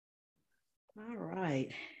All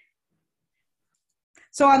right.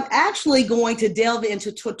 So I'm actually going to delve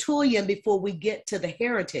into Tertullian before we get to the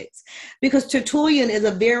heretics, because Tertullian is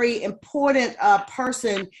a very important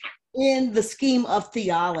person in the scheme of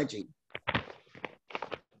theology.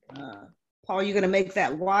 Paul, you're going to make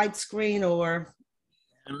that widescreen or?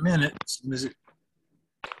 In a minute, as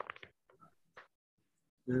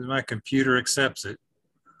my computer accepts it.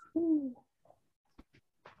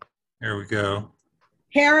 There we go.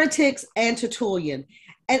 Heretics and Tertullian.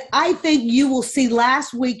 And I think you will see,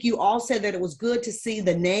 last week you all said that it was good to see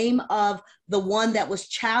the name of the one that was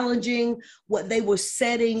challenging what they were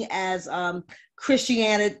setting as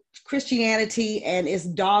Christianity and its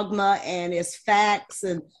dogma and its facts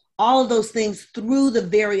and all of those things through the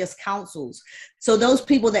various councils. So those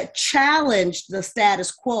people that challenged the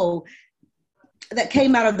status quo that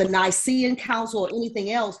came out of the Nicene Council or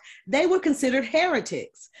anything else, they were considered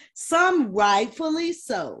heretics. Some rightfully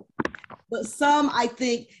so, but some, I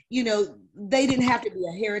think, they didn't have to be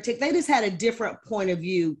a heretic. They just had a different point of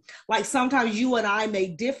view. Like sometimes you and I may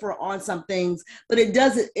differ on some things, but it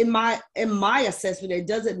doesn't, in my assessment, it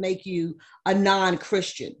doesn't make you a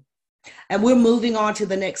non-Christian. And we're moving on to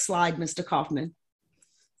the next slide, Mr. Kaufman.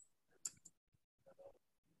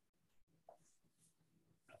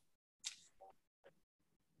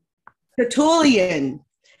 Tertullian,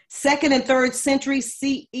 2nd and 3rd century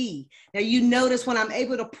CE. Now you notice when I'm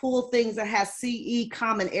able to pull things that has CE,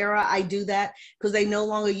 common era, I do that because they no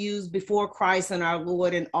longer use before Christ and our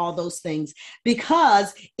Lord and all those things.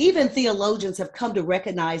 Because even theologians have come to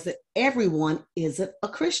recognize that everyone isn't a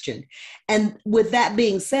Christian. And with that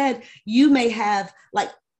being said, you may have, like,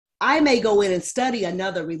 I may go in and study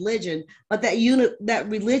another religion, but that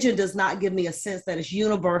religion does not give me a sense that it's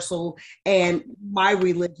universal and my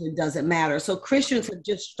religion doesn't matter. So Christians have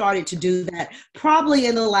just started to do that probably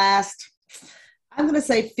in the last, I'm going to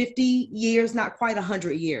say 50 years, not quite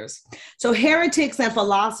 100 years. So heretics and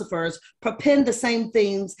philosophers propend the same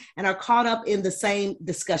things and are caught up in the same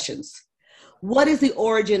discussions. What is the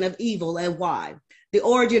origin of evil and why? The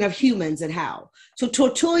origin of humans and how. So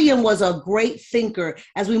Tertullian was a great thinker.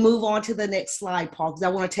 As we move on to the next slide, Paul, because I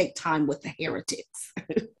want to take time with the heretics.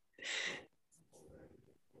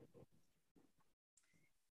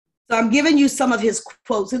 So I'm giving you some of his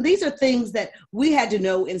quotes, and these are things that we had to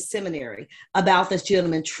know in seminary about this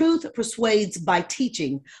gentleman. Truth persuades by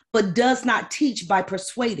teaching, but does not teach by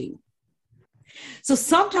persuading. So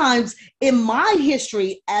sometimes in my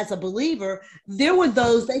history as a believer, there were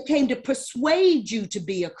those that came to persuade you to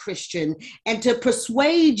be a Christian and to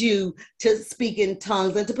persuade you to speak in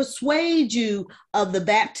tongues and to persuade you of the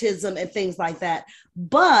baptism and things like that.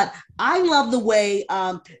 But I love the way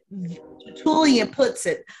Tertullian puts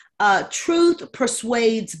it. Truth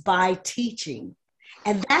persuades by teaching.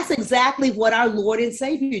 And that's exactly what our Lord and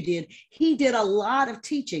Savior did. He did a lot of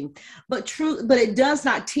teaching, but it does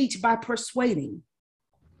not teach by persuading.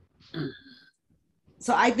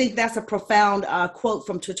 So I think that's a profound quote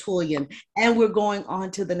from Tertullian. And we're going on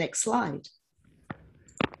to the next slide.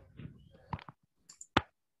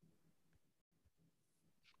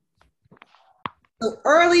 So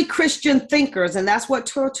early Christian thinkers, and that's what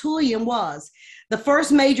Tertullian was. The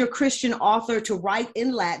first major Christian author to write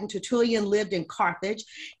in Latin, Tertullian lived in Carthage.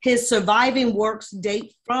 His surviving works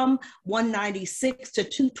date from 196 to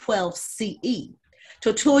 212 CE.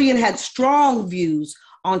 Tertullian had strong views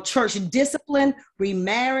on church discipline,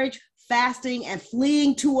 remarriage, fasting, and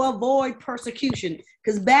fleeing to avoid persecution.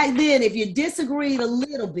 Because back then, if you disagreed a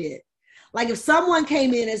little bit, like if someone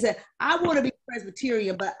came in and said, I want to be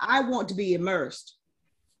Presbyterian, but I want to be immersed.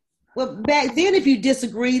 Well, back then, if you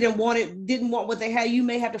disagreed and didn't want what they had, you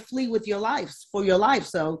may have to flee with your life for your life.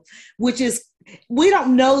 So, we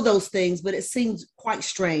don't know those things, but it seems quite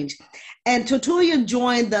strange. And Tertullian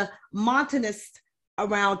joined the Montanists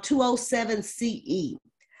around 207 CE,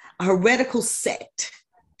 a heretical sect.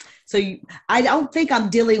 So I don't think I'm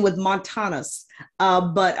dealing with Montanus,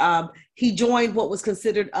 but he joined what was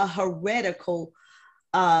considered a heretical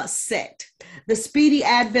sect. The speedy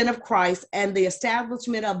advent of Christ and the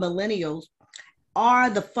establishment of millennials are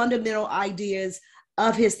the fundamental ideas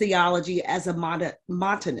of his theology as a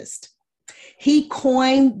Montanist. He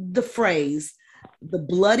coined the phrase, the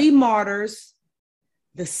bloody martyrs,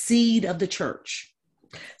 the seed of the church.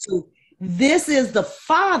 So this is the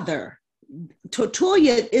father.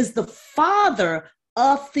 Tertullian is the father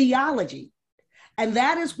of theology. And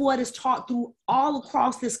that is what is taught through all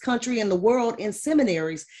across this country and the world in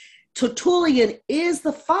seminaries. Tertullian is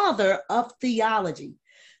the father of theology.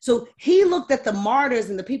 So he looked at the martyrs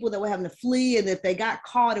and the people that were having to flee, and if they got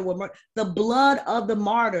caught and were murdered, the blood of the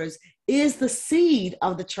martyrs is the seed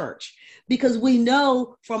of the church, because we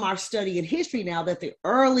know from our study in history now that the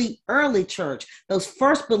early church, those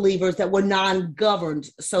first believers that were non-governed,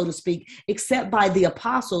 so to speak, except by the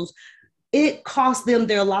apostles, it cost them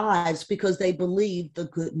their lives because they believed the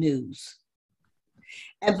good news.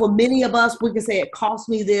 And for many of us, we can say it cost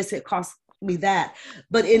me this, it cost me that.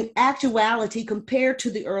 But in actuality, compared to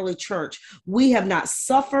the early church, we have not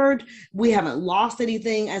suffered, we haven't lost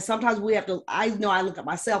anything. And sometimes we have to, I know I look at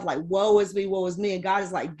myself like, woe is me, woe is me. And God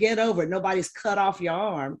is like, get over it. Nobody's cut off your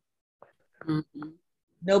arm. Mm-hmm.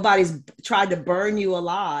 Nobody's tried to burn you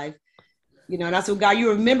alive. You know, and that's what God, you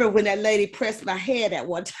remember when that lady pressed my head at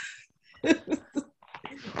one time.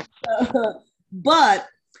 But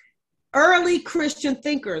early Christian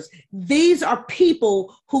thinkers, these are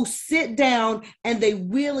people who sit down and they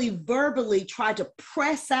really verbally try to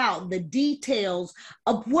press out the details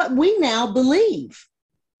of what we now believe.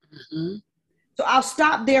 Mm-hmm. So I'll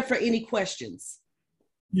stop there for any questions.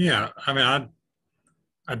 Yeah, I mean,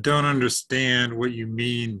 I don't understand what you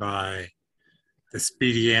mean by the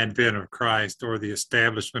speedy advent of Christ or the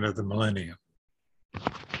establishment of the millennium.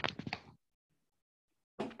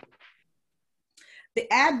 The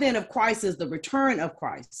advent of Christ is the return of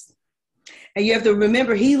Christ. And you have to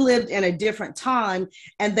remember, he lived in a different time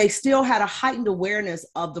and they still had a heightened awareness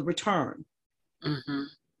of the return. Mm-hmm.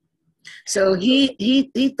 So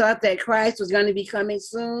he thought that Christ was going to be coming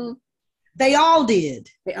soon? They all did.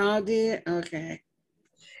 They all did? Okay.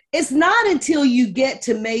 It's not until you get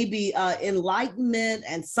to maybe Enlightenment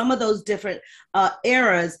and some of those different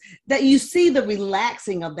eras that you see the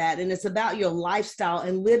relaxing of that. And it's about your lifestyle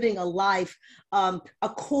and living a life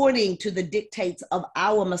according to the dictates of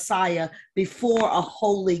our Messiah before a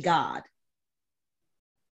holy God.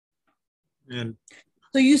 And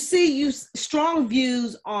so you see strong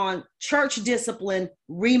views on church discipline,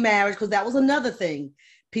 remarriage, because that was another thing.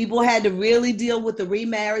 People had to really deal with the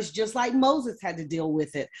remarriage, just like Moses had to deal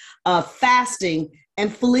with it. Fasting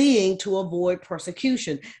and fleeing to avoid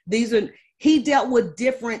persecution. He dealt with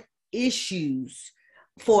different issues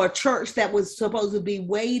for a church that was supposed to be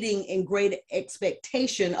waiting in great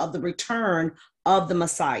expectation of the return of the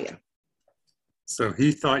Messiah. So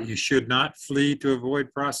he thought you should not flee to avoid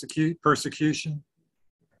persecution?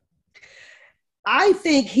 I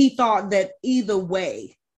think he thought that either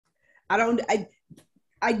way.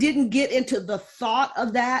 I didn't get into the thought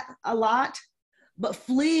of that a lot, but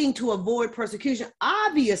fleeing to avoid persecution.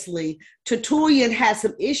 Obviously, Tertullian had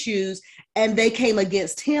some issues and they came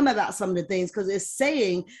against him about some of the things because it's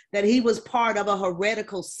saying that he was part of a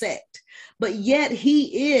heretical sect. But yet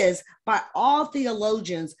he is, by all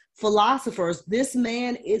theologians, philosophers, this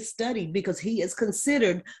man is studied because he is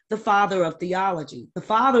considered the father of theology, the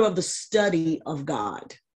father of the study of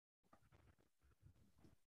God.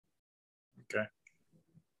 Okay.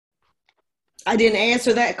 I didn't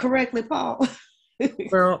answer that correctly, Paul.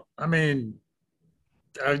 Well, I mean,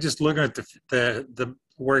 I was just looking at the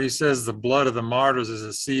where he says the blood of the martyrs is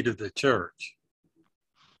a seed of the church.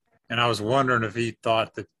 And I was wondering if he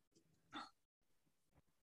thought that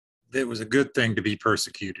it was a good thing to be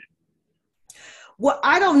persecuted. Well,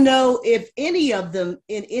 I don't know if any of them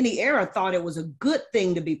in any era thought it was a good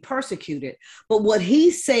thing to be persecuted. But what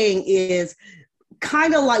he's saying is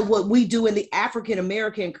kind of like what we do in the African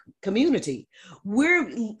American community.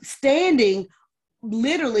 We're standing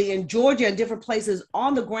literally in Georgia and different places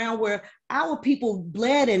on the ground where our people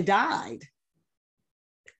bled and died.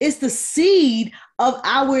 It's the seed of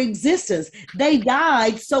our existence. They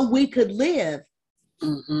died so we could live.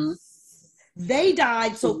 Mm-hmm. They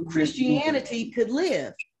died so Christianity could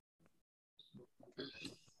live.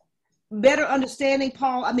 Better understanding,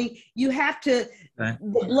 Paul? I mean, you have to, the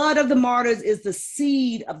blood of the martyrs is the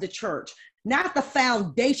seed of the church, not the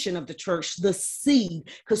foundation of the church, the seed.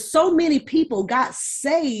 Because so many people got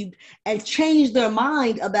saved and changed their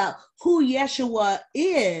mind about who Yeshua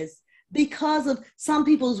is because of some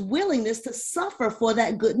people's willingness to suffer for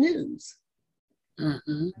that good news.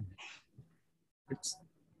 Mm-hmm.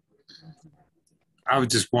 I was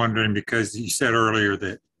just wondering because you said earlier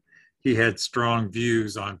that he had strong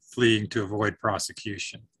views on fleeing to avoid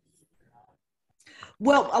prosecution.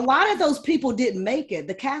 Well, a lot of those people didn't make it.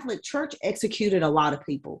 The Catholic Church executed a lot of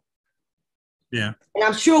people. Yeah. And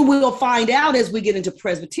I'm sure we'll find out as we get into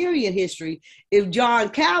Presbyterian history, if John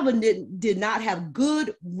Calvin did not have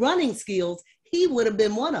good running skills, he would have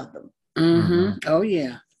been one of them. Mm-hmm. Oh,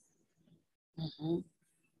 yeah. Mm-hmm.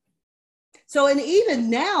 So, and even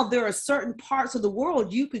now, there are certain parts of the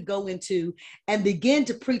world you could go into and begin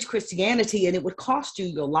to preach Christianity, and it would cost you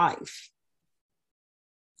your life.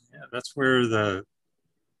 Yeah, that's where the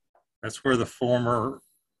former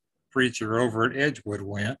preacher over at Edgewood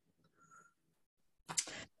went.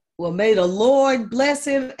 Well, may the Lord bless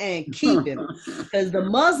him and keep him, because the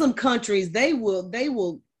Muslim countries, they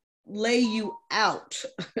will lay you out.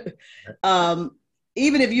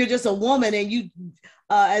 Even if you're just a woman and you,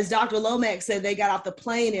 as Dr. Lomax said, they got off the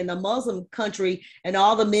plane in a Muslim country and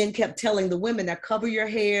all the men kept telling the women that cover your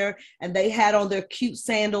hair, and they had on their cute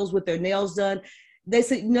sandals with their nails done. They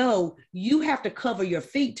said, no, you have to cover your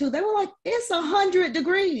feet too. They were like, it's 100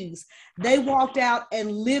 degrees. They walked out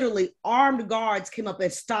and literally armed guards came up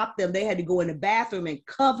and stopped them. They had to go in the bathroom and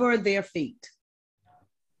cover their feet.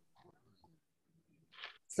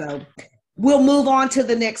 So we'll move on to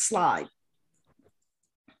the next slide.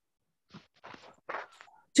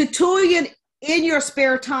 Tertullian, in your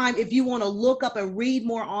spare time, if you want to look up and read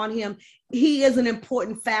more on him, he is an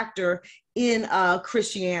important factor in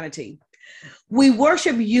Christianity. We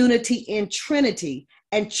worship unity in Trinity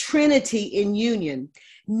and Trinity in union,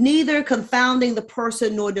 neither confounding the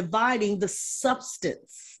person nor dividing the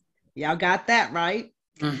substance. Y'all got that right?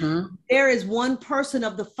 Mm-hmm. There is one person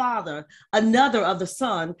of the Father, another of the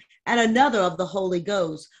Son, and another of the Holy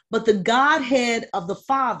Ghost. But the Godhead of the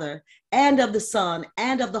Father and of the Son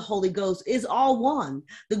and of the Holy Ghost is all one.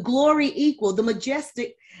 The glory equal, the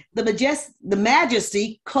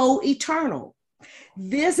majesty co-eternal.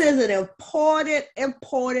 This is an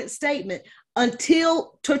important statement.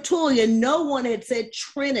 Until Tertullian, no one had said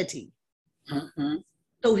Trinity. Mm-hmm.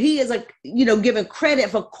 So he is given credit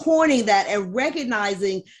for coining that and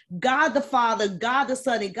recognizing God the Father, God the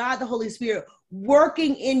Son, and God the Holy Spirit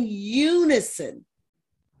working in unison.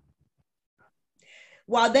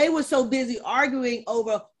 While they were so busy arguing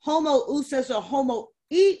over homoousis or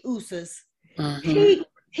homoiousis, mm-hmm.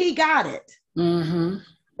 he got it. Mm-hmm.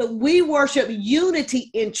 But we worship unity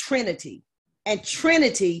in Trinity and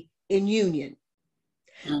Trinity in union.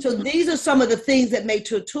 Mm-hmm. So these are some of the things that made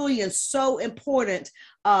Tertullian so important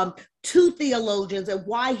to theologians and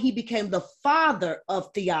why he became the father of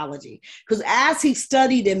theology. Because as he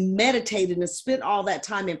studied and meditated and spent all that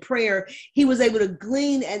time in prayer, he was able to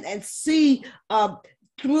glean and see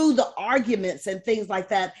through the arguments and things like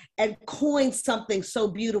that and coin something so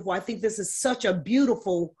beautiful. I think this is such a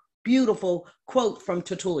beautiful quote from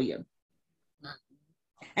Tertullian,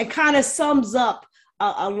 and kind of sums up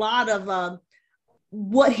a lot of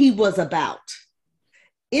what he was about.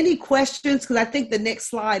 Any questions? Because I think the next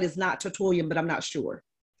slide is not Tertullian, but I'm not sure.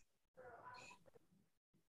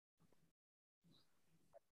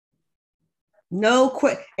 No,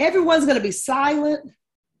 everyone's going to be silent.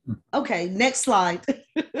 Okay, next slide.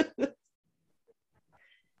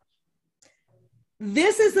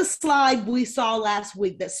 This is the slide we saw last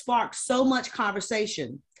week that sparked so much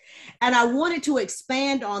conversation. And I wanted to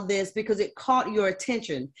expand on this because it caught your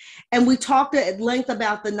attention. And we talked at length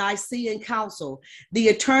about the Nicene Council, the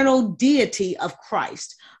eternal deity of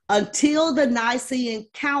Christ. Until the Nicene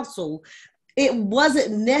Council, it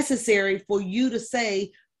wasn't necessary for you to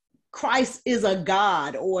say Christ is a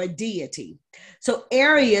God or a deity. So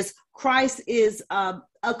Arius, Christ is a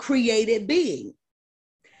created being.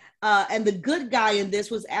 And the good guy in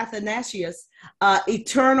this was Athanasius,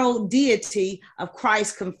 eternal deity of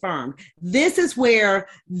Christ confirmed. This is where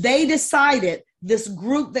they decided, this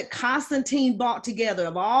group that Constantine brought together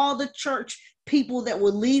of all the church people that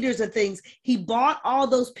were leaders and things, he brought all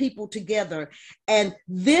those people together. And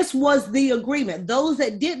this was the agreement. Those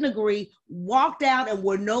that didn't agree walked out and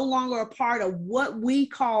were no longer a part of what we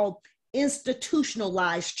call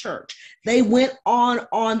institutionalized church. They went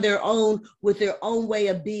on their own with their own way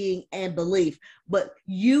of being and belief. But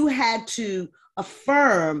you had to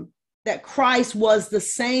affirm that Christ was the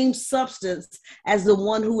same substance as the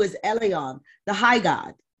one who is Elion, the high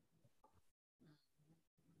God.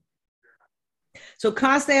 So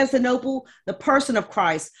Constantinople, the person of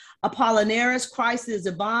Christ. Apollinaris, Christ is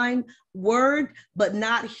divine word, but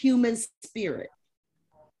not human spirit.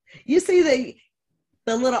 You see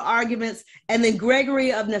the little arguments. And then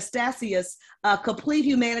Gregory of Nastasius, complete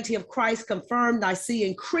humanity of Christ confirmed,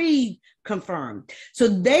 Nicene Creed confirmed. So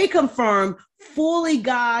they confirm fully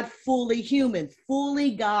God, fully human,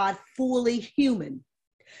 fully God, fully human.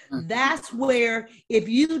 Mm-hmm. That's where, if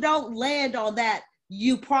you don't land on that,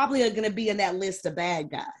 you probably are going to be in that list of bad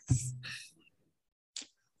guys.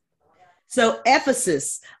 So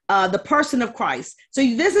Ephesus, the person of Christ. So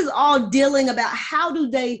this is all dealing about how do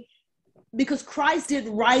they, because Christ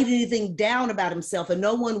didn't write anything down about himself and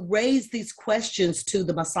no one raised these questions to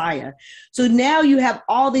the Messiah. So now you have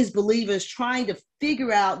all these believers trying to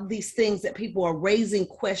figure out these things that people are raising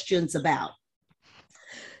questions about.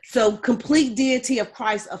 So complete deity of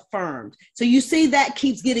Christ affirmed. So you see that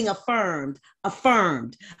keeps getting affirmed.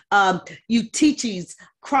 Eutyches,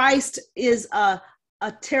 Christ is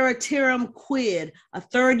a tertium quid, a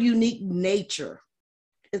third unique nature.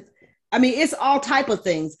 It's all type of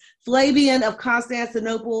things. Flavian of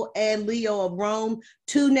Constantinople and Leo of Rome,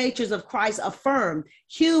 two natures of Christ affirmed,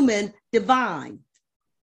 human, divine.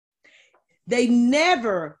 They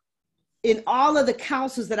never, in all of the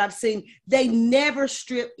councils that I've seen, they never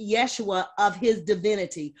stripped Yeshua of his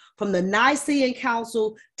divinity. From the Nicene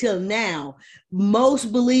Council till now,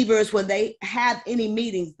 most believers, when they have any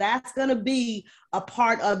meetings, that's going to be a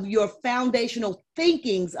part of your foundational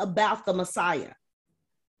thinkings about the Messiah.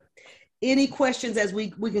 Any questions as we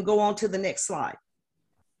can go on to the next slide?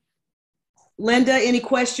 Linda, any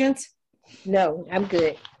questions? No, I'm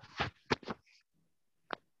good.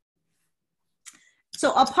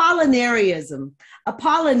 So Apollinarianism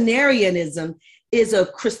is a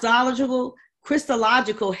Christological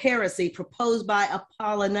heresy proposed by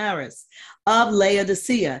Apollinaris of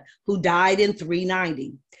Laodicea, who died in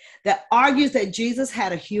 390, that argues that Jesus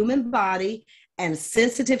had a human body and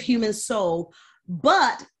sensitive human soul,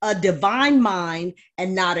 but a divine mind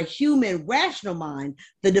and not a human rational mind,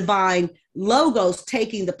 the divine logos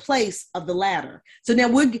taking the place of the latter. So now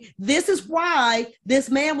this is why this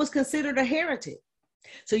man was considered a heretic.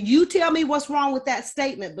 So you tell me what's wrong with that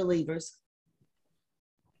statement, believers.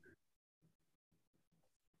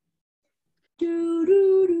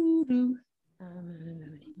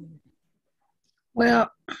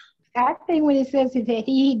 Well, I think when it says that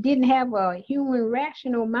he didn't have a human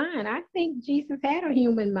rational mind, I think Jesus had a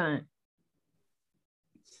human mind.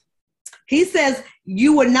 He says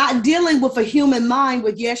you were not dealing with a human mind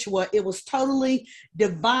with Yeshua. It was totally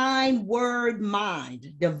divine word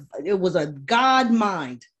mind. It was a God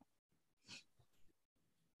mind.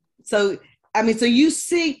 So, so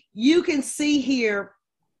you can see here,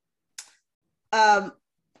 I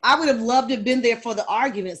would have loved to have been there for the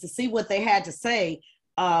arguments to see what they had to say.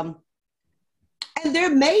 And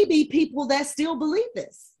there may be people that still believe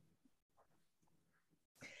this.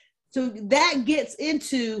 So that gets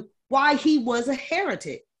into why he was a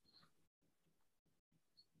heretic.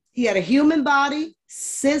 He had a human body,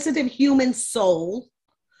 sensitive human soul,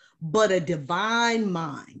 but a divine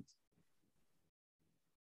mind.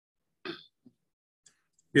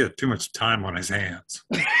 He had too much time on his hands.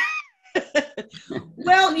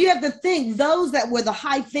 Well, you have to think, those that were the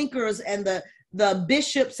high thinkers and the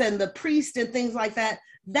bishops and the priests and things like that,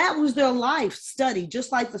 that was their life study,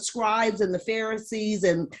 just like the scribes and the Pharisees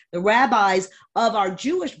and the rabbis of our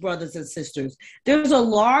Jewish brothers and sisters. There's a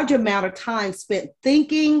large amount of time spent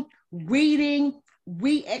thinking, reading,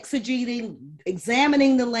 re-exegeting,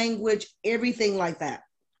 examining the language, everything like that.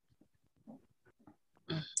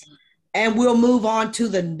 And we'll move on to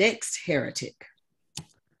the next heretic.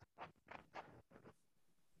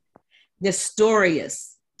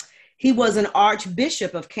 Nestorius. He was an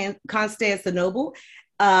archbishop of Constantinople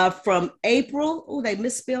from April, they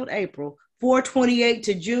misspelled April, 428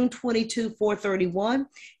 to June 22, 431.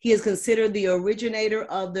 He is considered the originator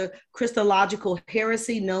of the Christological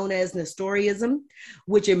heresy known as Nestorianism,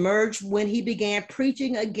 which emerged when he began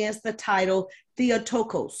preaching against the title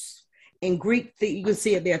Theotokos. In Greek, you can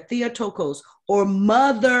see it there, Theotokos, or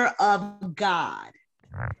Mother of God,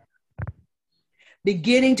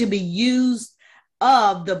 beginning to be used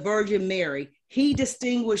of the Virgin Mary. He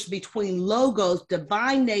distinguished between Logos,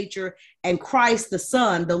 divine nature, and Christ, the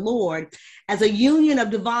Son, the Lord, as a union of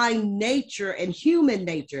divine nature and human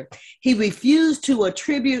nature. He refused to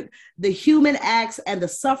attribute the human acts and the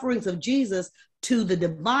sufferings of Jesus to the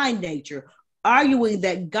divine nature, arguing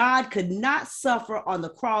that God could not suffer on the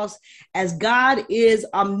cross as God is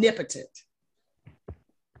omnipotent.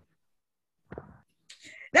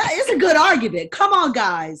 That is a good argument. Come on,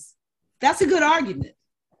 guys. That's a good argument.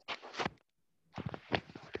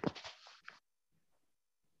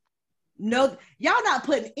 No, y'all not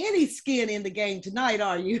putting any skin in the game tonight,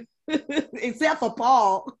 are you? Except for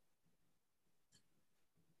Paul.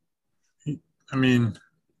 I mean,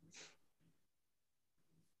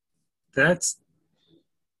 that's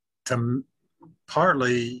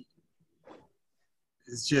partly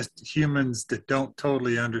it's just humans that don't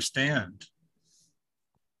totally understand.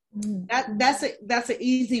 That's an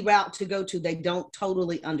easy route to go to. They don't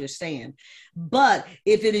totally understand. But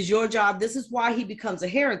if it is your job, this is why he becomes a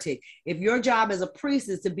heretic. If your job as a priest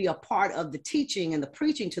is to be a part of the teaching and the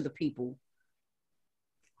preaching to the people,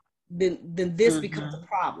 then this becomes a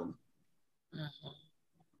problem.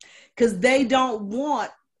 Because they don't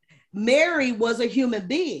want, Mary was a human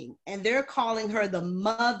being and they're calling her the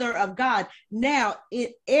Mother of God. Now, in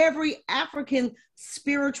every African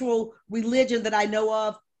spiritual religion that I know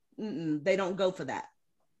of, they don't go for that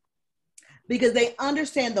because they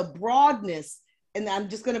understand the broadness. And I'm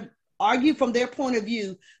just going to argue from their point of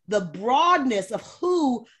view, the broadness of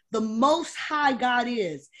who the Most High God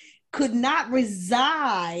is could not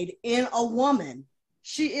reside in a woman.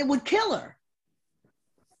 It would kill her.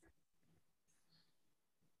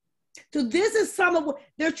 So this is some of what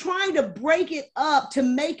they're trying to break it up to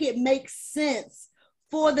make it make sense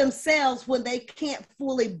for themselves when they can't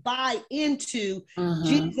fully buy into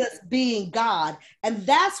Jesus being God. And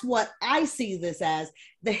that's what I see this as.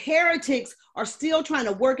 The heretics are still trying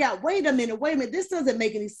to work out, wait a minute, this doesn't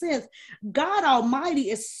make any sense. God Almighty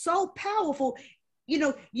is so powerful. You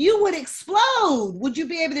know, you would explode. Would you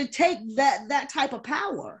be able to take that type of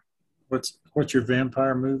power? What's your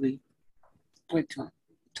vampire movie? Which one?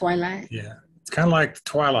 Twilight? Yeah. It's kind of like the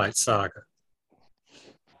Twilight Saga.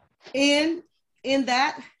 In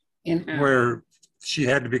that? Where she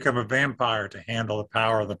had to become a vampire to handle the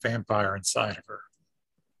power of the vampire inside of her.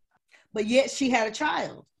 But yet she had a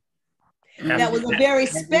child. That was a very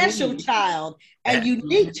special child, a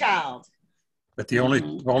unique child. But the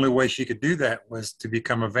only way she could do that was to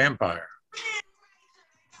become a vampire.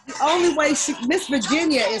 The only way Miss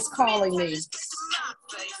Virginia is calling me.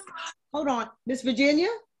 Hold on, Miss Virginia?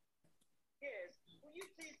 Yes. Will you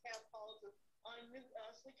please have Paul to unmute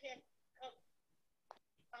us? We can't,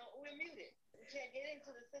 we're muted. We can't get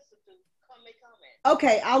into the system to make comments.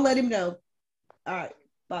 Okay, I'll let him know. All right,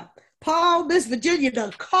 bye. Paul, Miss Virginia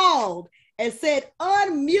done called and said,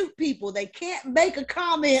 unmute people. They can't make a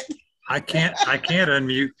comment. I can't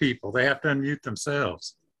unmute people. They have to unmute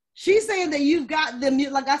themselves. She's saying that you've got them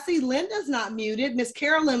mute. Like I see Linda's not muted. Miss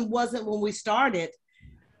Carolyn wasn't when we started.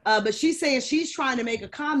 But she's saying she's trying to make a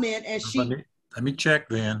comment and Let me check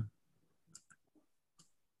then.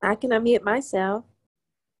 I can unmute myself.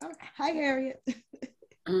 Hi, Harriet.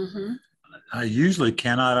 I usually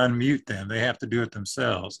cannot unmute them. They have to do it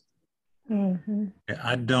themselves.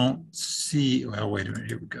 I don't see, well, wait a minute,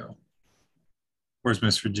 here we go. Where's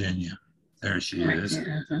Miss Virginia? There she is.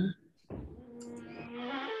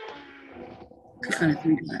 Click on the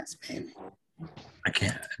three dots, baby. I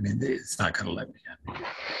can't, it's not going to let me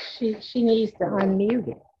unmute. She needs to unmute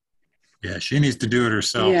it. Yeah, she needs to do it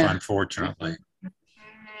herself, unfortunately.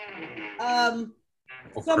 Someone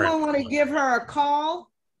want to give her a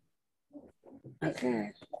call?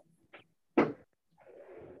 Okay.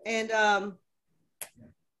 And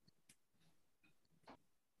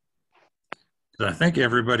I think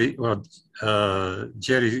everybody,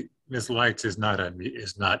 Jetty, Miss Lights is not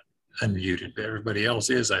unmuted, but everybody else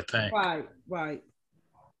is, I think. Right.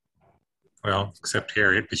 Well, except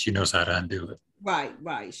Harriet, but she knows how to undo it.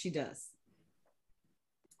 Right, she does.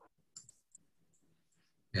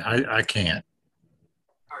 Yeah, I can't.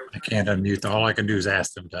 I can't unmute. All I can do is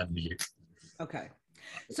ask them to unmute. Okay.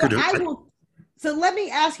 So let me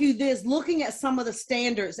ask you this, looking at some of the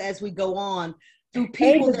standards as we go on through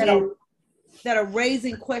people that are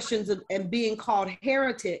raising questions and being called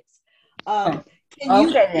heretics. Can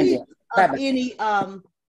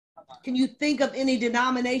you think of any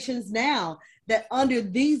denominations now that under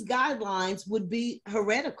these guidelines would be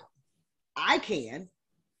heretical? I can.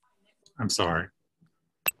 I'm sorry.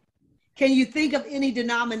 Can you think of any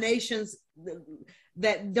denominations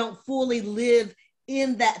that don't fully live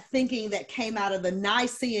in that thinking that came out of the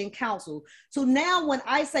Nicene Council? So now when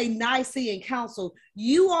I say Nicene Council,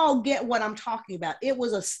 you all get what I'm talking about. It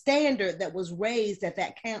was a standard that was raised at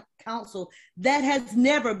that council that has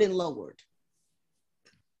never been lowered.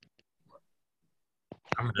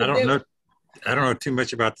 I don't know too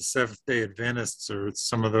much about the Seventh-day Adventists or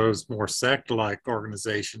some of those more sect-like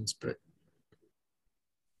organizations, but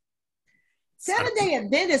Seventh-day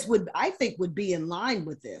Adventists I think would be in line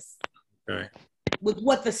with this. Okay. With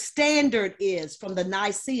what the standard is from the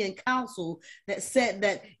Nicene Council that said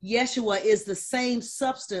that Yeshua is the same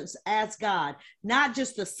substance as God, not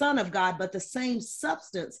just the Son of God, but the same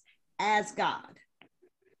substance as God.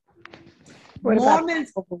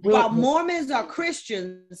 Mormons or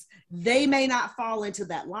Christians, they may not fall into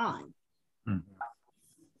that line.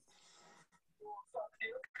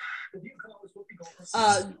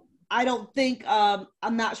 I don't think, I'm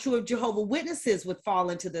not sure if Jehovah's Witnesses would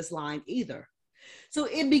fall into this line either. So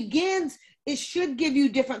it should give you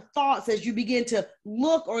different thoughts as you begin to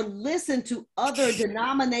look or listen to other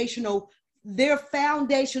their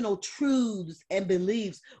foundational truths and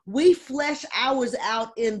beliefs. We flesh ours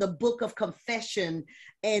out in the book of confession,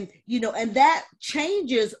 and that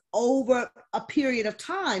changes over a period of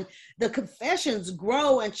time. The confessions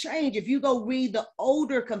grow and change. If you go read the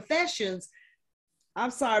older confessions, I'm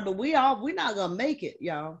sorry, but we're not gonna make it,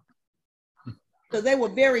 y'all, because they were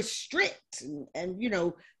very strict and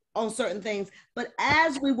on certain things. But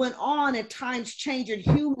as we went on and times changed and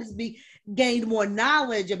humans gained more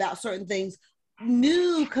knowledge about certain things,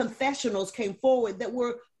 new confessionals came forward that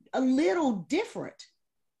were a little different.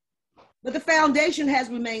 But the foundation has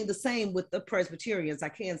remained the same with the Presbyterians. I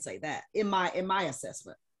can say that in my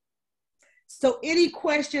assessment. So any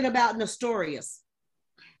question about Nestorius?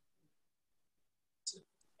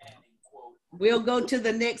 We'll go to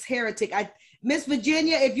the next heretic. Miss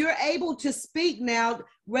Virginia, if you're able to speak now,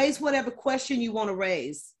 raise whatever question you want to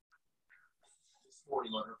raise. This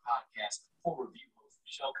morning on her podcast, former View host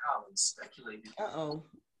Michelle Collins speculated.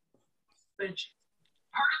 Suspension.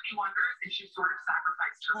 Part of me wonders if she sort of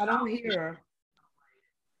sacrificed herself. I don't hear her.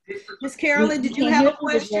 Miss Carolyn, did you have a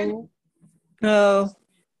question? No.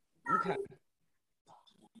 Okay.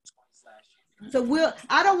 So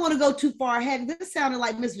I don't want to go too far ahead. This sounded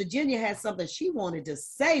like Miss Virginia had something she wanted to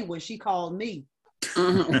say when she called me.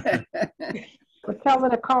 Well, tell her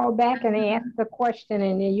to call back and ask the question,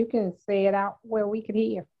 and then you can say it out where we can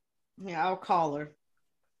hear. Yeah, I'll call her.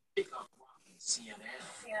 CNN.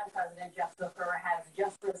 CNN President Jeff Zucker has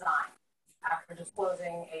just resigned after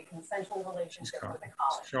disclosing a consensual relationship with a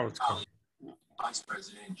college. Vice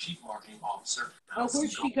President and Chief Marketing Officer. Oh,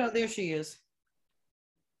 where'd she go? There she is.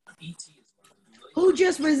 ET is Who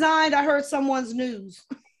just resigned? I heard someone's news.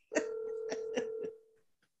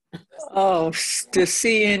 Oh, the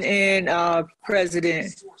CNN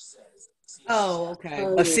president, Oh, okay.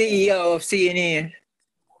 a CEO of CNN.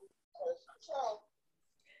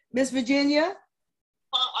 Miss Virginia?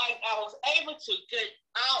 I was able to get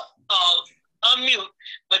out unmute,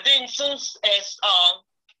 but then since as I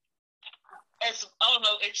don't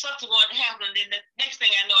know, if something wasn't happening, then the next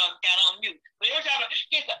thing I know, I got on mute. But every time I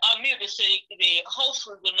get to unmute, the host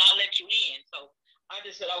will not let you in. So I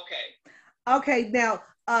just said, okay. Okay, now,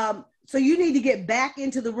 so you need to get back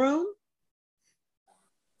into the room?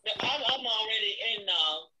 I'm already in,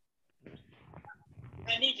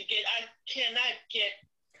 I cannot get.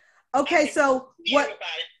 Okay, so what?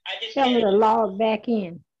 I just Tell her to log back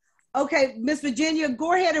in. Okay, Miss Virginia,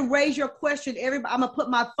 go ahead and raise your question. Everybody, I'm gonna put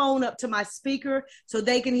my phone up to my speaker so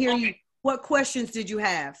they can hear you. What questions did you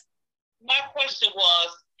have? My question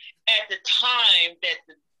was, at the time that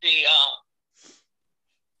the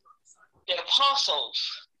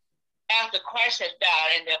apostles, after Christ had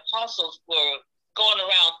died and the apostles were going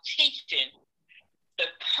around teaching, the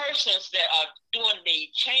persons that are doing the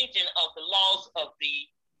changing of the laws of the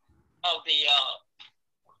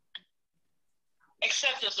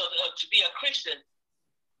acceptance of to be a Christian,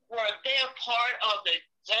 were they a part of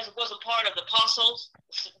was a part of the apostles'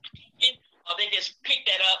 teaching, or they just picked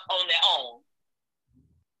that up on their own?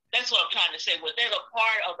 That's what I'm trying to say. Was they a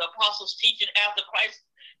part of the apostles' teaching after Christ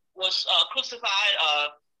was crucified?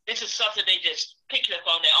 This is something they just picked up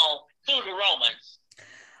on their own through the Romans.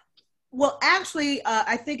 Well, actually,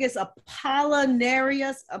 I think it's Apollyon.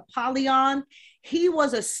 He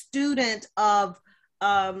was a student of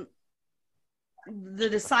the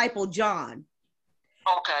disciple John.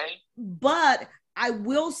 Okay. But I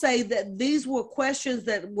will say that these were questions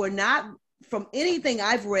that were not, from anything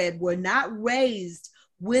I've read, were not raised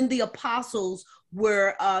when the apostles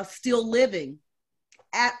were still living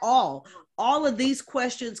at all. All of these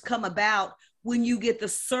questions come about when you get the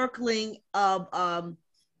circling of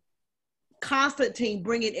Constantine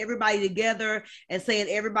bringing everybody together and saying,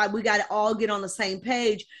 everybody, we got to all get on the same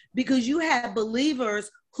page, because you had believers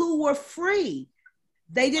who were free.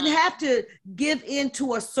 They didn't have to give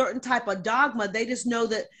into a certain type of dogma. They just know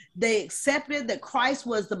that they accepted that Christ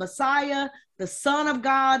was the Messiah, the Son of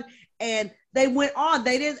God, and they went on.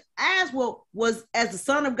 They didn't ask, well, as the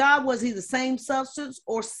Son of God, was he the same substance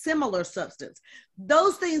or similar substance?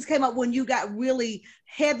 Those things came up when you got really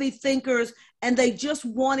heavy thinkers and they just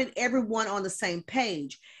wanted everyone on the same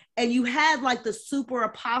page. And you had like the super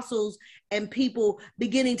apostles and people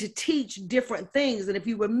beginning to teach different things. And if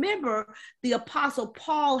you remember, the apostle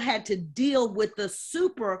Paul had to deal with the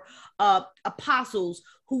super apostles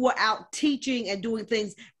who were out teaching and doing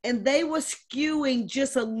things. And they were skewing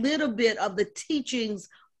just a little bit of the teachings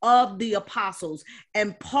of the apostles.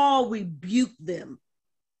 And Paul rebuked them.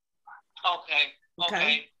 Okay. I'm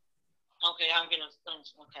gonna,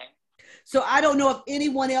 okay. So I don't know if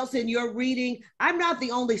anyone else in your reading, I'm not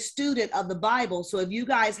the only student of the Bible. So if you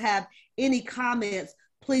guys have any comments,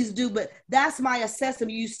 please do. But that's my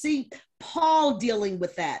assessment. You see Paul dealing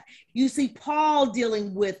with that. You see Paul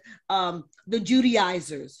dealing with the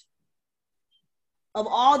Judaizers. Of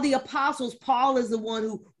all the apostles, Paul is the one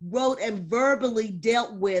who wrote and verbally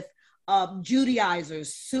dealt with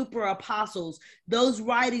Judaizers, super apostles. Those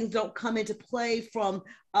writings don't come into play from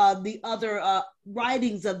the other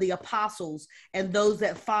writings of the apostles and those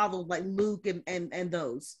that followed, like Luke and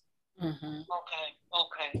those.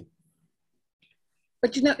 Okay.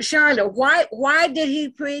 But you know, Charlotte, why did he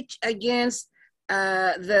preach against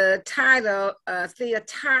the title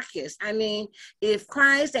Theotokos? I mean, if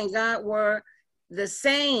Christ and God were the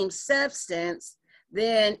same substance,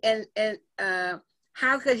 then and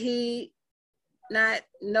how could he not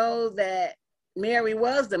know that Mary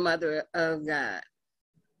was the mother of God?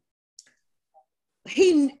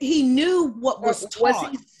 He knew what was taught. Was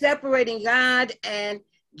he separating God and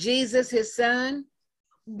Jesus, his son?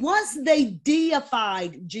 Once they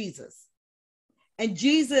deified Jesus, and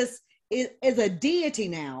Jesus is a deity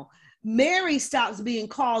now, Mary stops being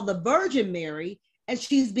called the Virgin Mary, and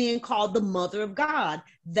she's being called the Mother of God.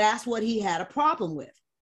 That's what he had a problem with.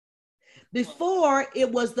 Before, it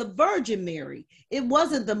was the Virgin Mary. It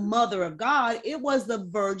wasn't the Mother of God. It was the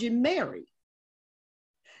Virgin Mary.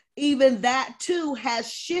 Even that too has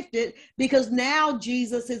shifted because now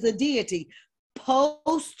Jesus is a deity.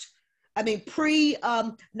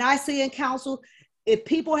 Pre-Nicene Council, if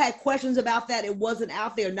people had questions about that, it wasn't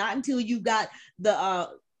out there. Not until you got the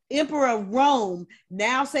Emperor of Rome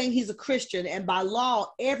now saying he's a Christian, and by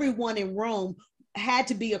law, everyone in Rome had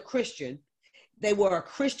to be a Christian. They were a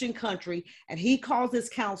Christian country, and he calls this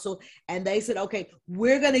council, and they said, okay,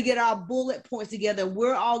 we're going to get our bullet points together, and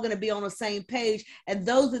we're all going to be on the same page, and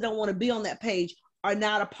those that don't want to be on that page are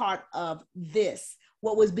not a part of this,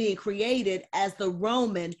 what was being created as the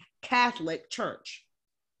Roman Catholic Church.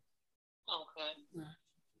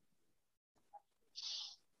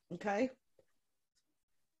 Okay.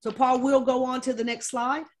 So Paul, we'll go on to the next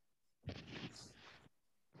slide.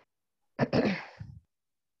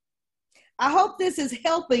 I hope this is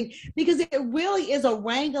helping because it really is a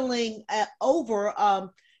wrangling over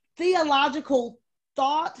theological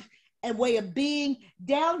thought and way of being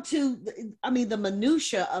down to, the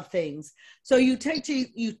minutia of things. So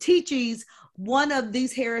Eutyches, one of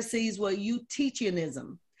these heresies was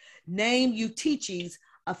Eutychianism. Named Eutyches,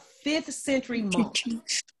 a 5th century monk.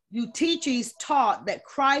 Eutyches taught that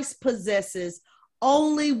Christ possesses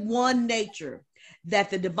only one nature, that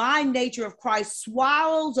the divine nature of Christ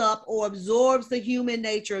swallows up or absorbs the human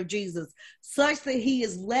nature of Jesus, such that he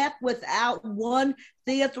is left without one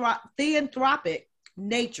theanthropic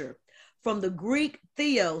nature. From the Greek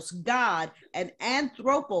theos, God, and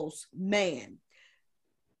anthropos, man.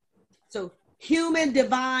 So human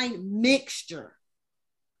divine mixture.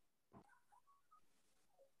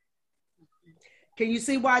 Can you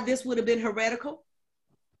see why this would have been heretical?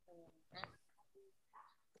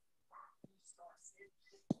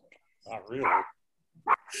 Not really.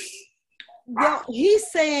 Well,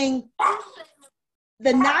 he's saying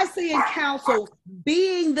the Nicene Council,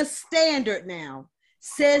 being the standard now,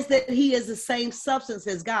 says that he is the same substance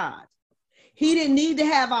as God. He didn't need to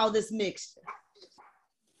have all this mixture.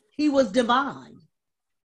 He was divine.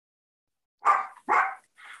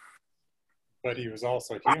 But he was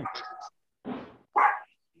also human.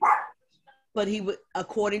 But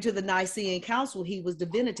according to the Nicene Council, he was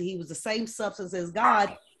divinity. He was the same substance as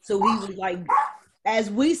God. So he was like, as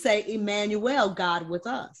we say, Emmanuel, God with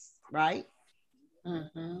us, right?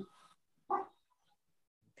 Mm-hmm.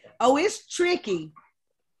 Oh, it's tricky.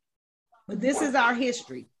 But this is our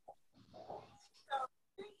history.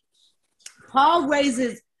 Paul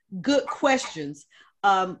raises good questions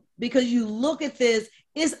because you look at this,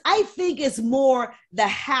 I think it's more the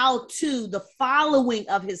how-to, the following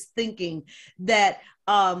of his thinking, that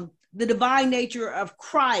the divine nature of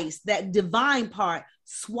Christ, that divine part,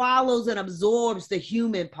 swallows and absorbs the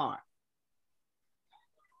human part.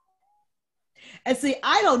 And see,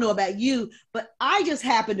 I don't know about you, but I just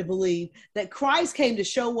happen to believe that Christ came to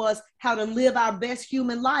show us how to live our best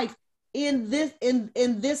human life in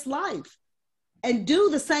this life and do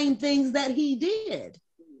the same things that he did.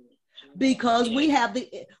 Because we have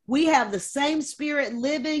the same spirit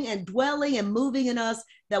living and dwelling and moving in us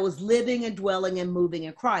that was living and dwelling and moving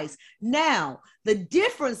in Christ. Now, the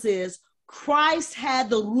difference is Christ had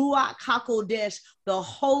the Ruach HaKodesh, the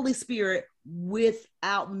Holy Spirit,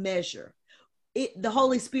 without measure. The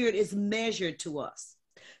Holy Spirit is measured to us.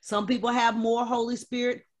 Some people have more Holy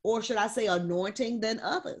Spirit, or should I say anointing, than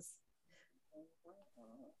others.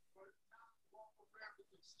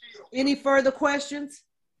 Any further questions?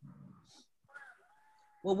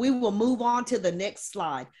 Well, we will move on to the next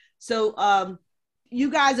slide. So you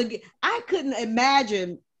guys, I couldn't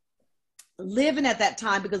imagine living at that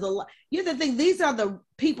time because you have to think these are the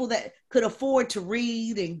people that could afford to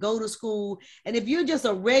read and go to school. And if you're just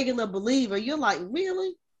a regular believer, you're like,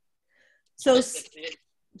 really? So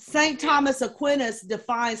St. Thomas Aquinas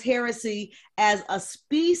defines heresy as a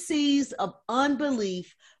species of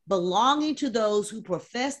unbelief belonging to those who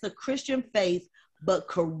profess the Christian faith but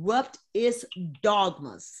corrupt its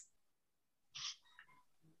dogmas.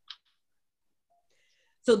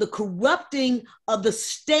 So the corrupting of the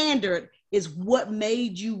standard is what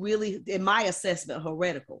made you really, in my assessment,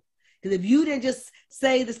 heretical. Because if you didn't just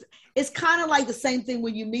say this, it's kind of like the same thing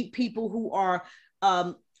when you meet people who are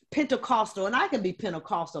Pentecostal, and I can be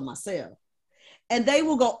Pentecostal myself. And they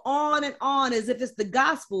will go on and on as if it's the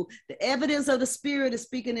gospel. The evidence of the Spirit is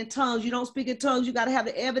speaking in tongues. You don't speak in tongues. You got to have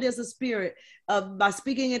the evidence of Spirit by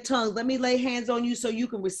speaking in tongues. Let me lay hands on you so you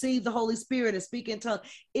can receive the Holy Spirit and speak in tongues.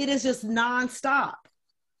 It is just nonstop.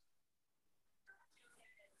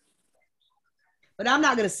 But I'm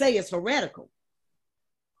not going to say it's heretical.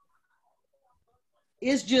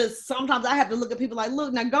 It's just sometimes I have to look at people like,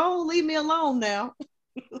 look, now go leave me alone now.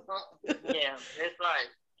 Yeah, that's right.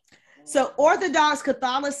 So Orthodox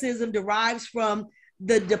Catholicism derives from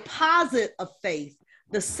the deposit of faith,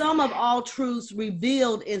 the sum of all truths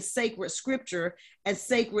revealed in sacred scripture and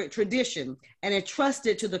sacred tradition, and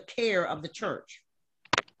entrusted to the care of the church.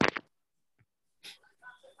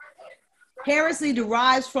 Heresy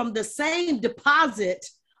derives from the same deposit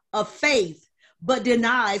of faith, but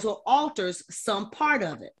denies or alters some part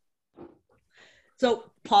of it.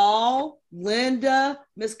 So Paul, Linda,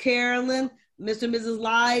 Miss Carolyn, Mr. and Mrs.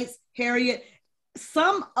 Lights, Harriet,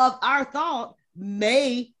 some of our thought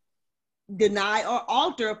may deny or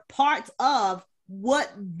alter parts of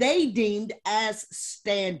what they deemed as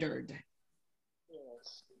standard.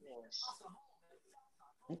 Yes, yes.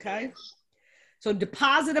 Okay? So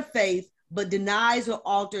deposit of faith, but denies or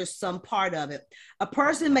alters some part of it. A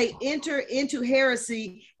person may enter into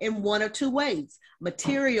heresy in one of two ways.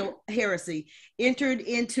 Material heresy, entered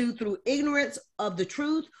into through ignorance of the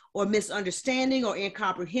truth or misunderstanding or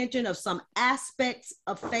incomprehension of some aspects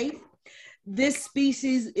of faith. This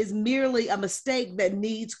species is merely a mistake that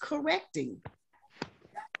needs correcting.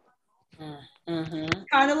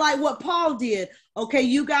 Kind of like what Paul did. Okay,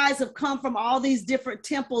 you guys have come from all these different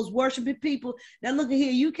temples worshiping people. Now look at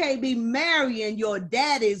here, you can't be marrying your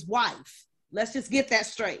daddy's wife. Let's just get that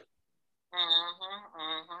straight.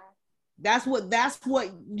 That's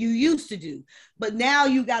what you used to do. But now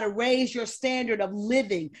you got to raise your standard of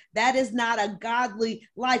living. That is not a godly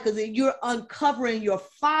life, because you're uncovering your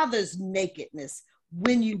father's nakedness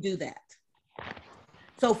when you do that.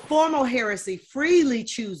 So formal heresy, freely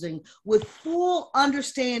choosing with full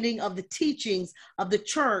understanding of the teachings of the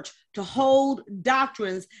church to hold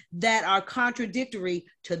doctrines that are contradictory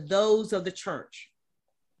to those of the church.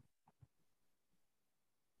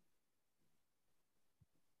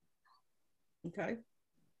 Okay.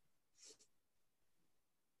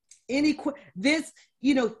 He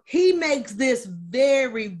makes this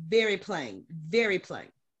very, very plain, very plain.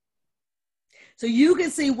 So you can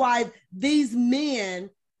see why these men,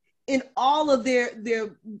 in all of their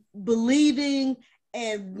believing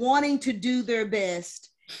and wanting to do their best,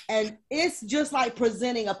 and it's just like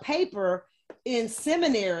presenting a paper in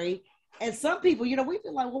seminary, and some people, we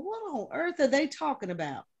feel like, well, what on earth are they talking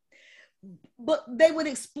about? But they would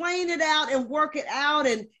explain it out and work it out,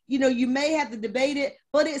 and you may have to debate it,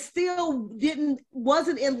 but it still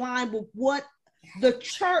wasn't in line with what the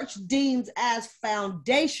church deems as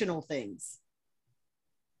foundational things.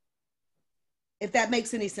 If that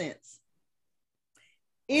makes any sense.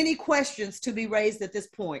 Any questions to be raised at this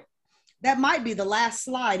point? That might be the last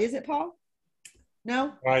slide, is it, Paul?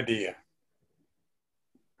 No? No idea.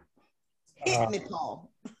 Hit me,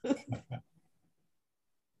 Paul.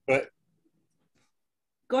 But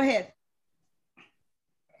go ahead.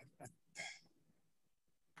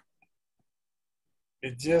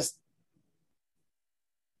 It just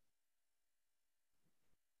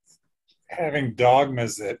having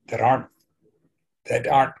dogmas that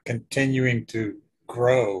aren't continuing to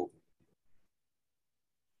grow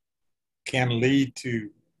can lead to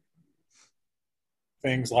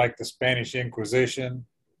things like the Spanish Inquisition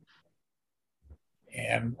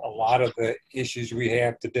and a lot of the issues we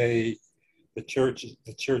have today, the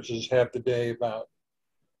churches have today about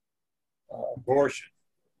abortion.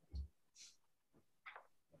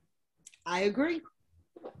 I agree.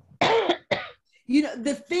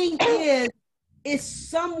 The thing is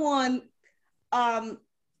someone,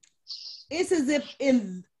 it's as if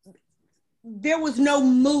there was no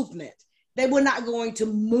movement. They were not going to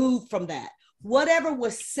move from that. Whatever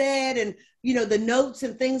was said and, the notes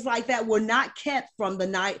and things like that were not kept from the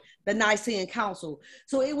Nicene Council.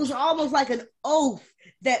 So it was almost like an oath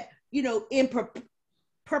that, in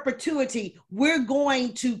perpetuity. We're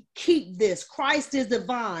going to keep this. Christ is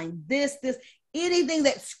divine. This, anything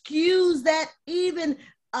that skews that even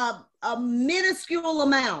a minuscule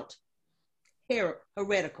amount,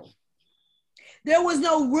 heretical. There was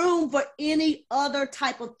no room for any other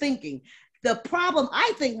type of thinking. The problem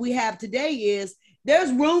I think we have today is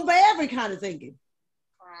there's room for every kind of thinking.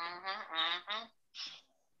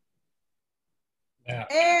 Yeah.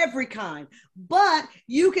 Every kind. But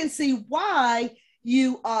you can see why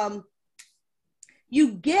you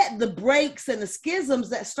get the breaks and the schisms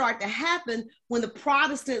that start to happen when the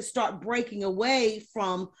Protestants start breaking away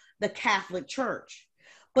from the Catholic Church.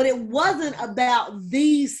 But it wasn't about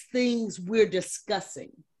these things we're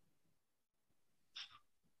discussing.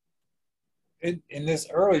 In this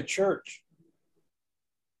early church,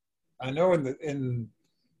 I know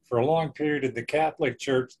for a long period in the Catholic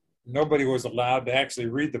Church, nobody was allowed to actually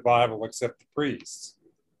read the Bible except the priests.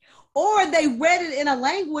 Or they read it in a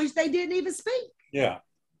language they didn't even speak. Yeah.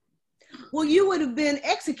 Well, you would have been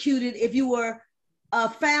executed if you were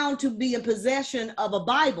found to be in possession of a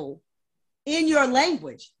Bible in your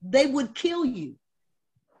language. They would kill you.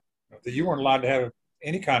 You weren't allowed to have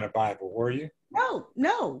any kind of Bible, were you?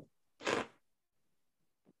 No.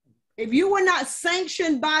 If you were not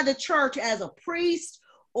sanctioned by the church as a priest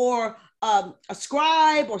or a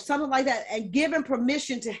scribe or something like that and given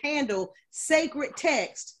permission to handle sacred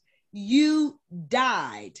text, you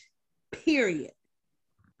died, period.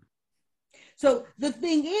 So the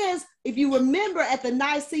thing is, if you remember at the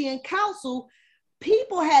Nicene Council,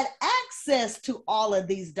 people had access to all of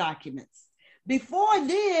these documents. Before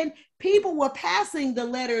then, people were passing the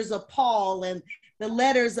letters of Paul and the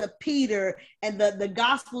letters of Peter and the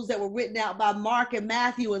gospels that were written out by Mark and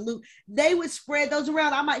Matthew and Luke. They would spread those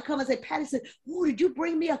around. I might come and say, Patty said, oh, did you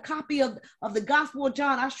bring me a copy of the Gospel of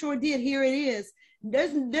John? I sure did. Here it is.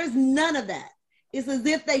 There's none of that. It's as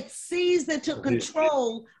if they seized and took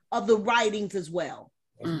control of the writings as well.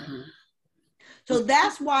 Mm-hmm. So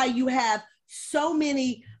that's why you have so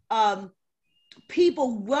many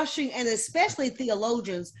people rushing, and especially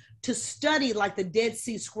theologians, to study like the Dead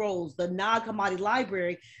Sea Scrolls, the Nag Hammadi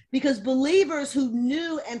Library, because believers who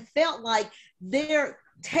knew and felt like they're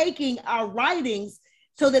taking our writings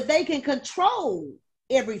so that they can control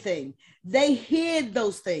everything, they hid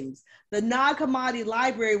those things. The Nag Hammadi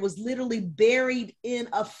Library was literally buried in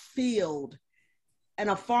a field,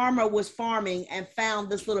 and a farmer was farming and found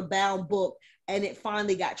this little bound book, and it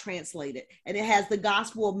finally got translated. And it has the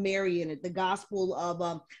Gospel of Mary in it, the Gospel of,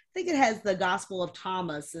 I think it has the Gospel of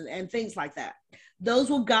Thomas and things like that. Those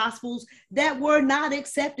were Gospels that were not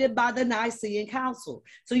accepted by the Nicene Council.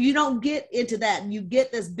 So you don't get into that. You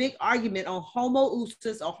get this big argument on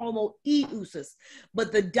homoousis or homoiousis.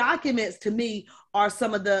 But the documents, to me, are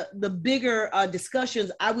some of the bigger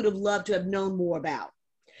discussions I would have loved to have known more about.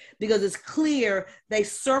 Because it's clear they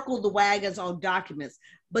circled the wagons on documents.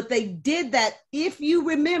 But they did that, if you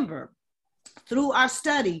remember, through our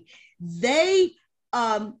study, they,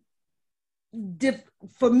 for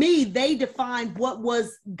me, they defined what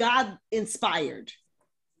was God-inspired.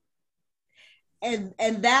 And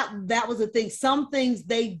that was the thing. Some things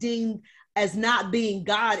they deemed as not being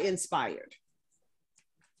God-inspired.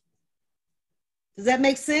 Does that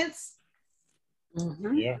make sense?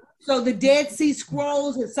 Mm-hmm. Yeah. So the Dead Sea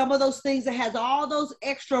Scrolls and some of those things that has all those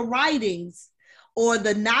extra writings, or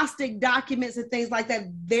the Gnostic documents and things like that,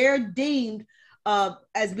 they're deemed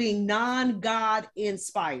as being non-God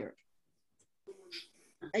inspired.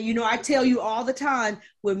 And you know, I tell you all the time,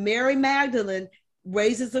 when Mary Magdalene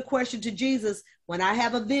raises the question to Jesus, when I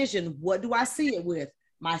have a vision, what do I see it with?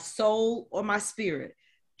 My soul or my spirit?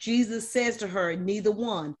 Jesus says to her, neither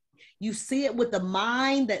one. You see it with the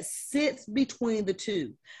mind that sits between the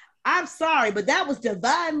two. I'm sorry, but that was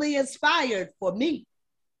divinely inspired for me.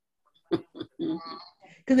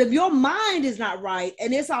 Because if your mind is not right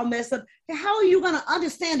and it's all messed up, how are you going to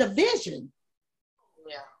understand a vision?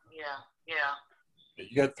 Yeah.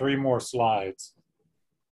 You got 3 more slides.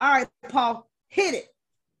 All right, Paul, hit it.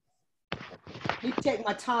 Let me take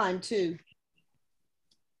my time too.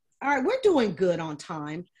 All right, we're doing good on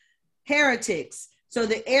time. Heretics. So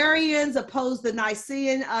the Arians opposed the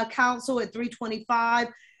Nicene Council at 325.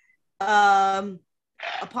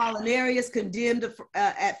 Apollinarius condemned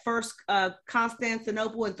at first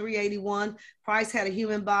Constantinople in 381. Christ had a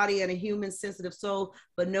human body and a human sensitive soul,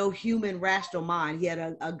 but no human rational mind. He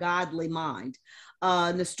had a godly mind.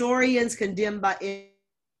 Nestorians condemned by.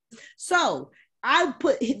 So I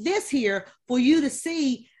put this here for you to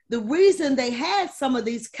see the reason they had some of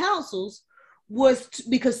these councils was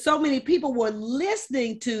because so many people were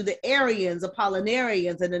listening to the Arians,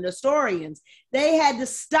 Apollinarians, and the Nestorians. They had to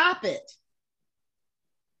stop it.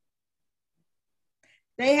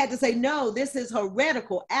 They had to say, no, this is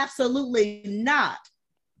heretical. Absolutely not.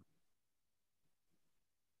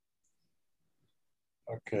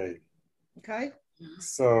 Okay. Okay.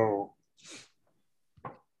 So,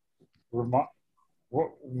 what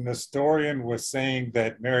Nestorian was saying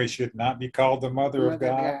that Mary should not be called the mother of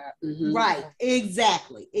God. Mm-hmm. Right.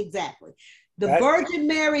 Exactly. Exactly. The Virgin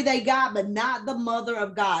Mary they got, but not the mother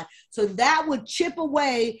of God. So that would chip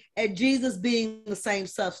away at Jesus being the same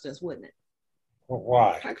substance, wouldn't it? Well,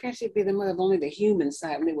 why? How can she be the mother of only the human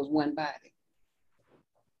side when it was one body?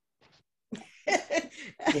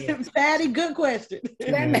 Patty, good question.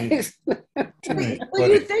 When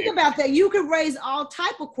you think about that, you can raise all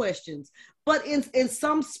type of questions. But in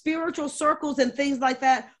some spiritual circles and things like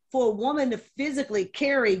that, for a woman to physically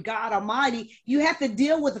carry God Almighty, you have to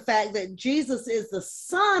deal with the fact that Jesus is the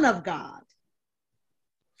Son of God.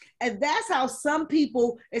 And that's how some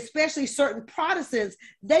people, especially certain Protestants,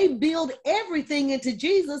 they build everything into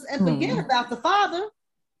Jesus and forget about the Father.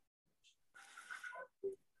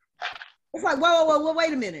 It's like, whoa,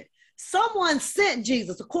 wait a minute. Someone sent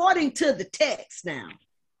Jesus, according to the text now.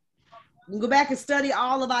 You can go back and study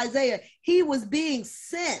all of Isaiah. He was being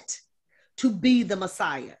sent to be the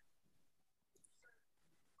Messiah.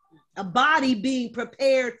 A body being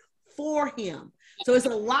prepared for him. So it's a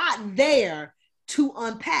lot there to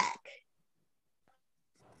unpack.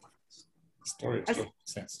 Story still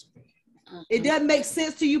makes sense to me. It doesn't make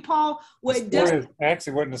sense to you, Paul? Well, it does.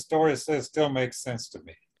 Actually, what the story says still makes sense to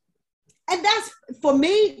me. And that's, for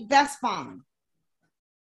me, that's fine.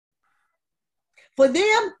 For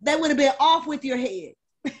them, they would have been off with your head.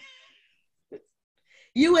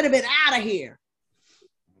 You would have been out of here.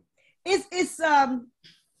 It's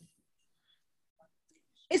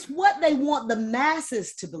what they want the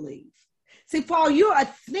masses to believe. See, Paul, you're a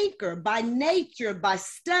thinker by nature, by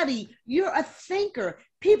study. You're a thinker.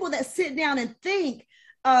 People that sit down and think,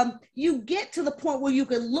 you get to the point where you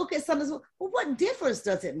can look at something. Well, what difference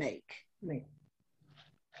does it make? Right.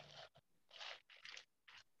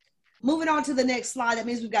 Moving on to the next slide. That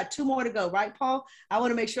means we've got 2 more to go, right, Paul? I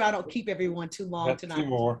want to make sure I don't keep everyone too long tonight. 2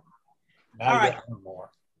 more. Now all right. 1 more.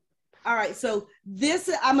 All right. So this,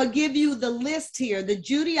 I'm going to give you the list here. The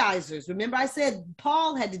Judaizers. Remember I said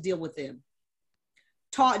Paul had to deal with them.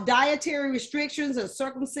 Taught dietary restrictions and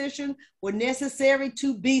circumcision were necessary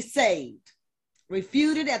to be saved.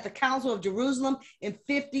 Refuted at the Council of Jerusalem in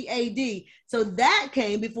 50 AD. So that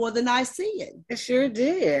came before the Nicene. It sure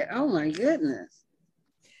did. Oh my goodness.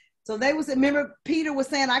 So they was, remember Peter was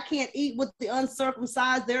saying, I can't eat with the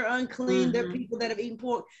uncircumcised. They're unclean. They're people that have eaten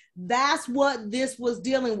pork. That's what this was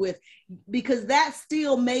dealing with, because that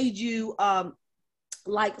still made you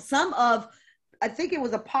like some of, I think it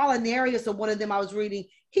was Apollinarius or one of them I was reading.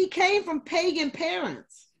 He came from pagan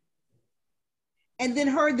parents and then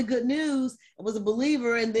heard the good news and was a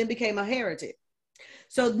believer and then became a heretic.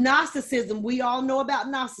 So Gnosticism, we all know about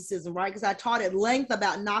Gnosticism, right? Because I taught at length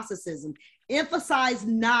about Gnosticism. Emphasize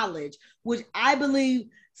knowledge, which I believe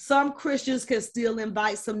some Christians can still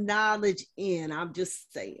invite some knowledge in. I'm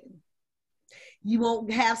just saying. You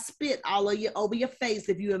won't have spit all over your face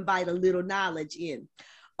if you invite a little knowledge in.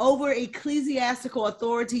 Over ecclesiastical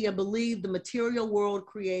authority and believe the material world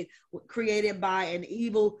created by an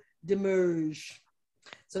evil demiurge.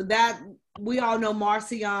 So that, we all know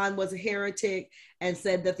Marcion was a heretic and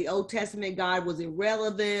said that the Old Testament God was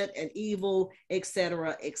irrelevant and evil,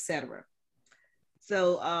 etc., etc.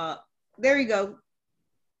 So there you go.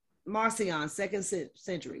 Marcion, 2nd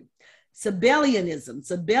century. Sabellianism.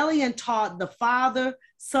 Sabellian taught the Father,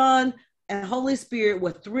 Son, and Holy Spirit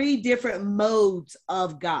were 3 different modes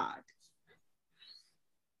of God.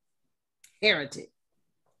 Heretic.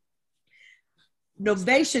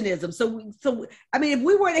 Novationism. So I mean, if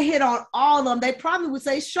we were to hit on all of them, they probably would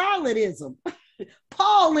say Charlatanism,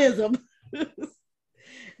 Paulism.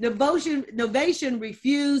 Novation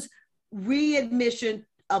refused readmission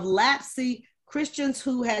of lapsy Christians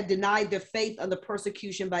who had denied their faith under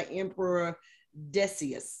persecution by Emperor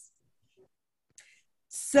Decius.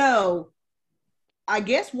 So I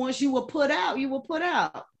guess once you were put out, you were put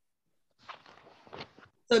out.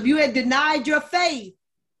 So if you had denied your faith,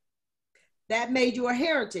 that made you a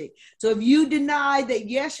heretic. So if you denied that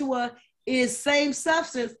Yeshua is same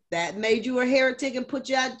substance, that made you a heretic and put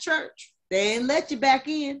you out of church. They didn't let you back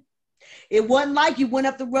in. It wasn't like you went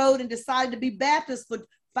up the road and decided to be Baptist for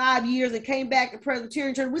 5 years and came back to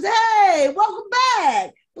Presbyterian church. We said, hey, welcome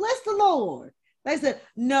back. Bless the Lord. They said,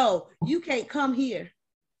 no, you can't come here.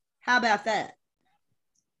 How about that?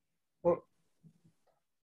 Well,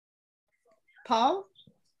 Paul?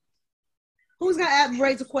 Who's going to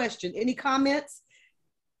raise a question? Any comments?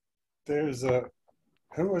 There's a,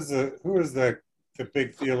 who is the the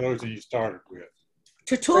big theologian you started with?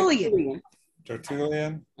 Tertullian.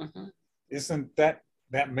 Tertullian? Mhm. Isn't that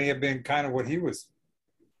may have been kind of what he was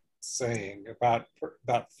saying about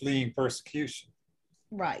fleeing persecution?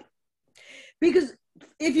 Right. Because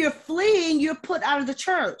if you're fleeing, you're put out of the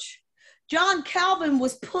church. John Calvin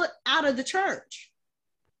was put out of the church.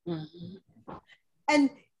 Mhm. And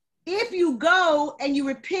if you go and you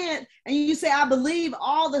repent and you say, I believe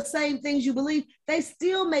all the same things you believe, they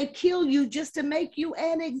still may kill you just to make you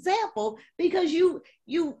an example, because you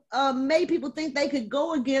made people think they could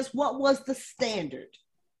go against what was the standard,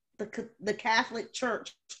 the Catholic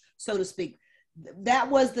Church, so to speak. That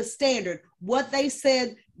was the standard. What they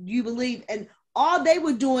said you believe. And all they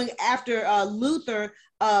were doing after Luther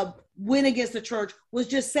went against the church was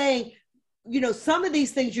just saying, some of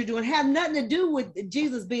these things you're doing have nothing to do with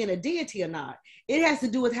Jesus being a deity or not. It has to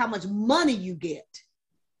do with how much money you get.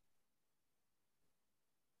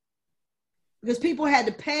 Because people had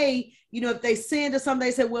to pay, if they sinned or something,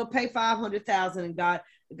 they said, well, pay $500,000 and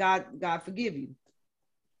God forgive you.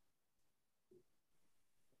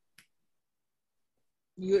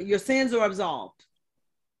 Your sins are absolved.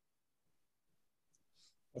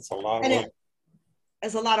 That's a lot And of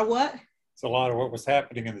it's a lot of what? It's a lot of what was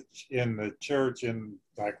happening in the church in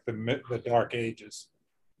like the Dark Ages.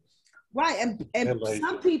 Right. And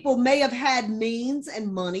some people may have had means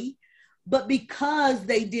and money, but because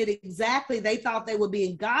they thought they were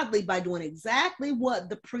being godly by doing exactly what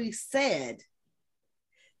the priest said,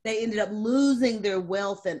 they ended up losing their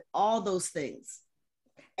wealth and all those things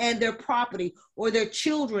and their property, or their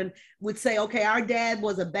children would say, okay, our dad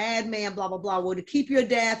was a bad man, blah, blah, blah. Well, to keep your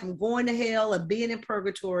dad from going to hell and being in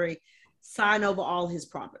purgatory, sign over all his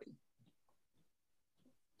property.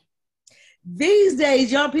 These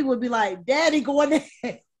days, young people would be like, Daddy going to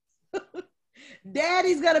hell.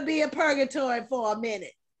 Daddy's going to be in purgatory for a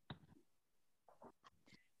minute.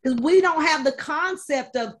 Because we don't have the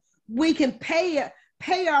concept of we can pay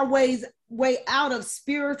our way out of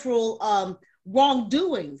spiritual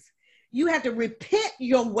wrongdoings. You have to repent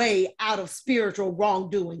your way out of spiritual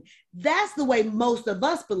wrongdoing. That's the way most of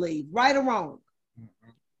us believe, right or wrong.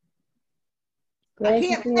 Glad I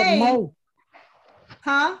can't you said pay. most.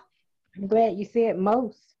 Huh? I'm glad you said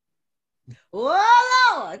most.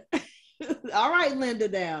 Oh, Lord. All right, Linda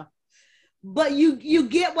now. But you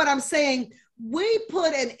get what I'm saying. We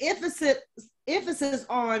put an emphasis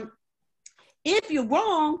on, if you're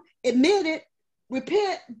wrong, admit it,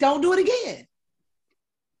 repent, don't do it again.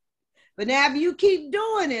 But now if you keep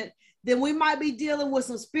doing it, then we might be dealing with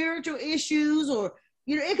some spiritual issues, or,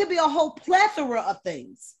 it could be a whole plethora of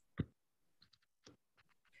things.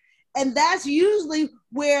 And that's usually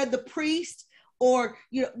where the priest or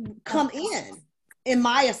come in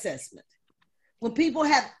my assessment. When people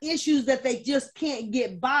have issues that they just can't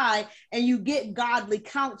get by, and you get godly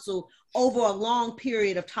counsel over a long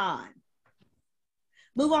period of time.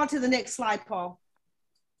 Move on to the next slide, Paul.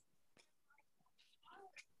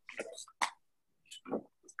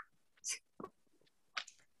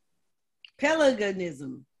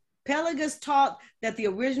 Pelagianism. Pelagius taught that the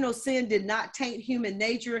original sin did not taint human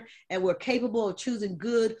nature and were capable of choosing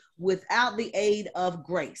good without the aid of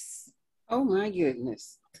grace. Oh my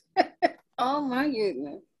goodness. Oh my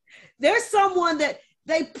goodness. There's someone that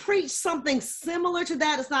they preach something similar to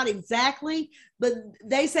that. It's not exactly, but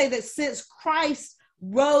they say that since Christ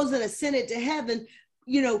rose and ascended to heaven,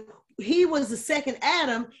 he was the second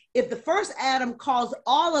Adam. If the first Adam caused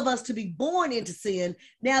all of us to be born into sin,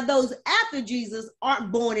 now those after Jesus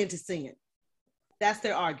aren't born into sin. That's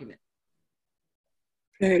their argument.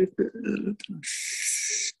 Any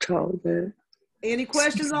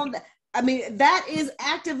questions on that? I mean, that is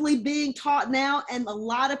actively being taught now, and a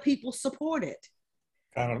lot of people support it.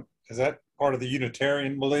 Is that part of the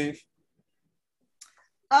Unitarian belief?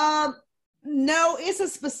 No, it's a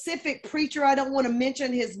specific preacher. I don't want to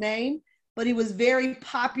mention his name, but he was very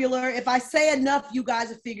popular. If I say enough, you guys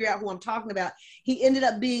will figure out who I'm talking about. He ended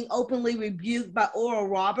up being openly rebuked by Oral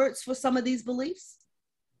Roberts for some of these beliefs.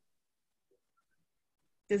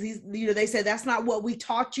 Because they said that's not what we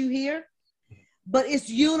taught you here, but it's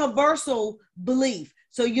universal belief.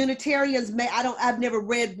 So Unitarians I've never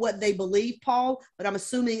read what they believe, Paul, but I'm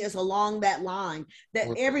assuming it's along that line, that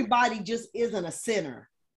everybody just isn't a sinner.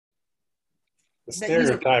 The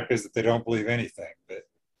stereotype is that they don't believe anything,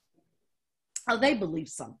 but they believe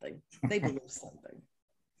something. They believe something.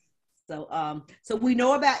 So we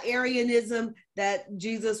know about Arianism, that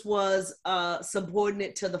Jesus was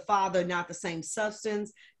subordinate to the Father, not the same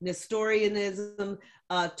substance. Nestorianism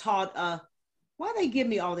taught Why they give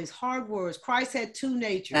me all these hard words? Christ had two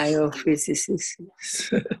natures.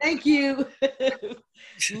 Biophysicists. Thank you.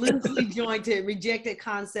 Loosely jointed, rejected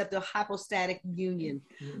concept of hypostatic union.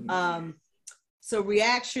 So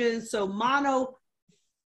reaction, so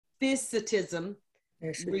monophysitism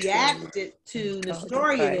reacted to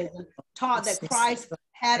Nestorianism, taught that Christ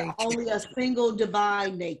had only a single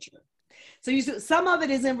divine nature. So you see, some of it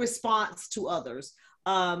is in response to others.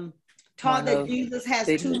 Taught that Jesus has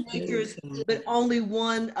two natures, but only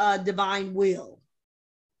one divine will.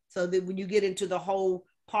 So that when you get into the whole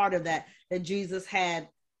part of that, that Jesus had,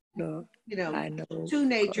 two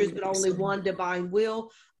natures, but only one divine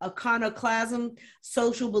will. Iconoclasm,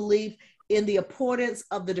 social belief in the importance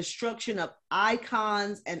of the destruction of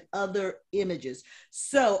icons and other images.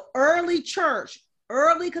 So early church,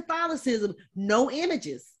 early Catholicism, no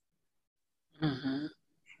images.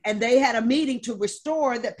 And they had a meeting to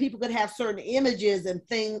restore that people could have certain images and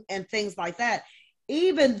things like that.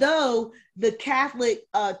 Even though the Catholic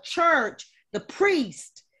Church, the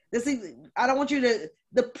priest, I don't want you to,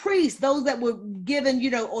 the priests, those that were given,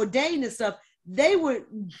 ordained and stuff, they were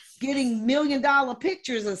getting $1 million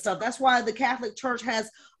pictures and stuff. That's why the Catholic Church has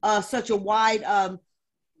such a wide,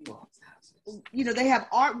 they have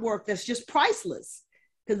artwork that's just priceless.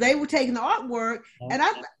 Because they were taking the artwork, and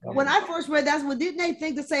when I first read that, didn't they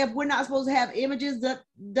think to say if we're not supposed to have images,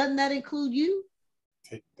 doesn't that include you?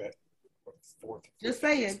 Take that. Just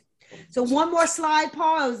saying. So one more slide,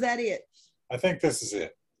 Paul, or is that it? I think this is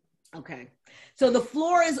it. Okay. So the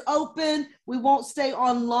floor is open. We won't stay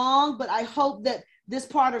on long, but I hope that this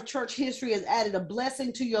part of church history has added a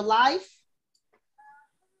blessing to your life.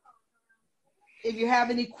 If you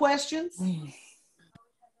have any questions.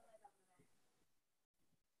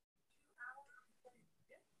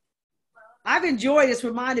 I've enjoyed it. It's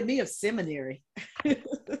reminded me of seminary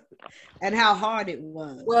and how hard it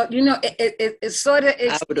was. Well, it sort of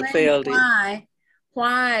explains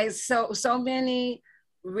why so many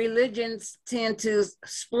religions tend to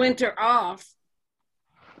splinter off.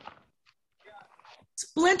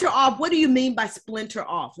 Splinter off. What do you mean by splinter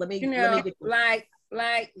off? Let me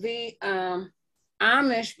like the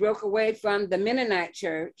Amish broke away from the Mennonite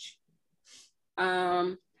church.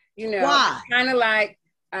 Why? Kind of like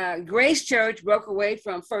Grace Church broke away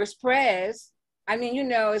from First Pres. I mean,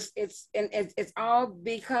 it's all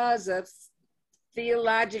because of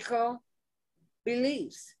theological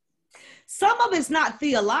beliefs. Some of it's not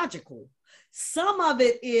theological. Some of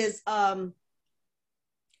it is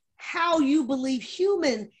how you believe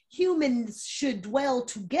humans should dwell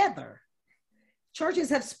together. Churches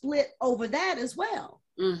have split over that as well.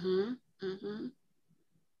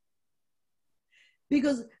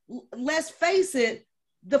 Because let's face it,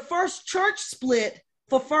 the first church split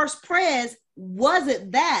for First Pres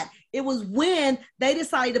wasn't that. It was when they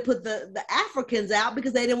decided to put the Africans out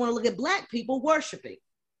because they didn't want to look at Black people worshiping.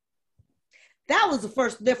 That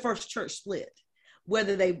was their first church split,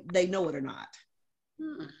 whether they know it or not.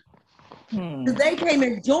 Because they came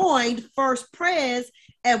and joined First Pres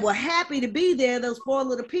and were happy to be there, those four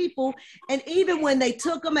little people. And even when they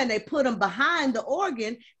took them and they put them behind the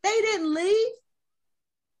organ, they didn't leave.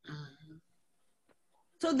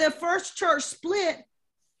 So their first church split,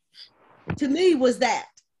 to me, was that.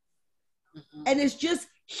 And it's just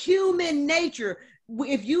human nature.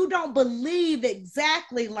 If you don't believe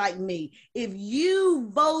exactly like me, if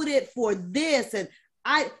you voted for this and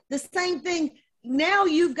the same thing, now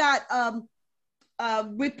you've got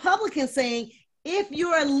Republicans saying, if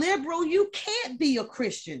you're a liberal, you can't be a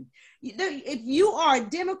Christian. If you are a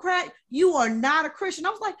Democrat, you are not a Christian.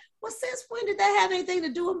 I was like, well, since when did that have anything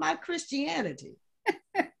to do with my Christianity?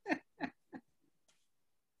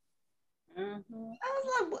 I was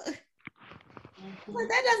like, well,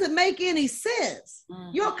 that doesn't make any sense.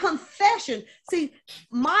 Your confession. See,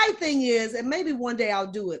 my thing is, and maybe one day I'll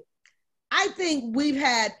do it, I think we've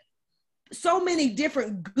had so many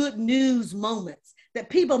different good news moments that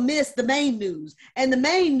people miss the main news. And the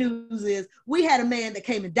main news is we had a man that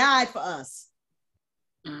came and died for us,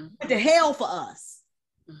 went to hell for us.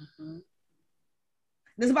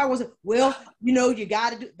 Then somebody was like, well, you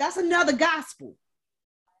got to do, that's another gospel.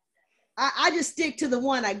 I just stick to the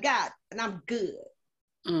one I got and I'm good.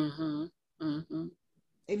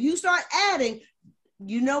 If you start adding,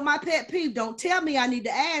 my pet peeve, don't tell me I need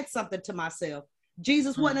to add something to myself.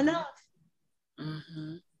 Jesus wasn't enough.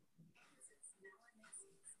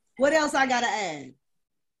 What else I got to add?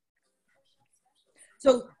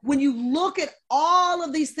 So when you look at all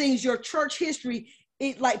of these things, your church history,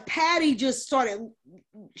 like Patty just started,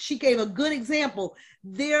 she gave a good example.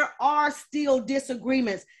 There are still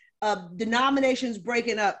disagreements of denominations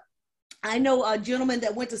breaking up. I know a gentleman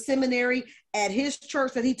that went to seminary at his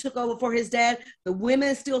church that he took over for his dad. The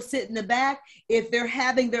women still sit in the back. If they're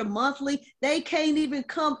having their monthly, they can't even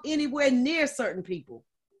come anywhere near certain people.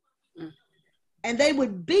 And they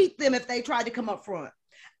would beat them if they tried to come up front.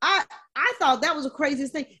 I thought that was the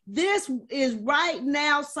craziest thing. This is right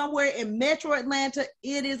now somewhere in Metro Atlanta.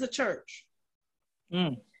 It is a church.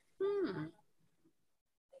 Mm.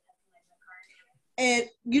 And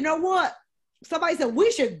you know what? Somebody said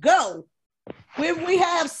we should go when we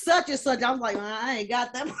have such and such. I was like, I ain't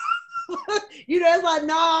got that. You know, it's like,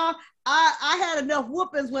 nah, I had enough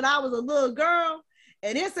whoopings when I was a little girl.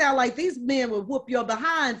 And it sounded like these men would whoop your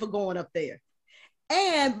behind for going up there.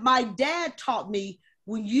 And my dad taught me,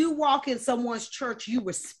 when you walk in someone's church, you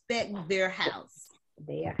respect their house.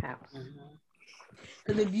 Their house.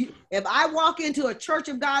 Because if I walk into a Church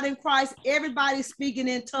of God in Christ, everybody's speaking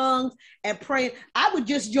in tongues and praying, I would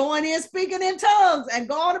just join in speaking in tongues and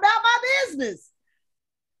go on about my business.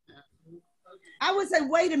 I would say,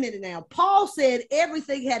 wait a minute now. Paul said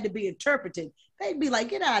everything had to be interpreted. They'd be like,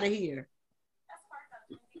 get out of here.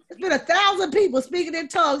 It's been 1,000 people speaking in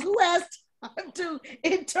tongues. Who has time to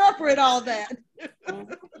interpret all that?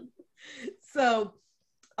 So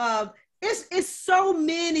it's so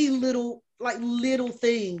many little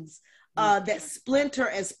things that splinter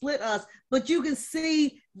and split us, but you can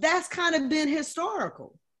see that's kind of been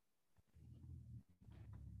historical.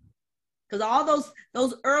 Because all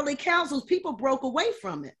those early councils, people broke away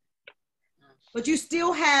from it. But you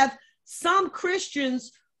still have some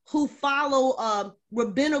Christians who follow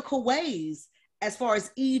rabbinical ways as far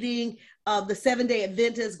as eating, the 7-day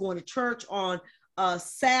Adventists, going to church on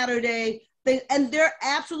Saturday. And they're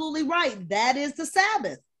absolutely right. That is the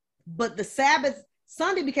Sabbath. But the Sabbath,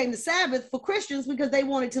 Sunday became the Sabbath for Christians because they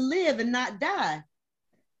wanted to live and not die.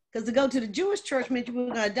 Because to go to the Jewish church meant you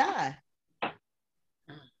were going to die.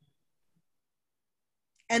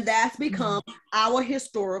 And that's become our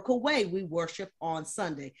historical way. We worship on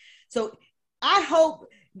Sunday. So I hope,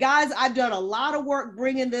 guys, I've done a lot of work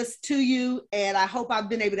bringing this to you, and I hope I've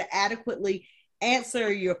been able to adequately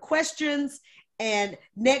answer your questions. And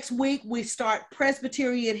next week, we start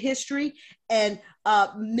Presbyterian history, and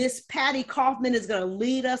Miss Patty Kaufman is going to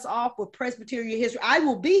lead us off with Presbyterian history. I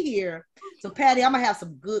will be here. So, Patty, I'm going to have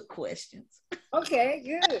some good questions. Okay,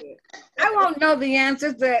 good. I won't know the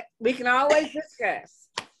answers, but we can always discuss.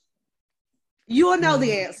 You will know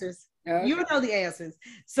the answers. Okay. You will know the answers.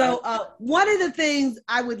 So one of the things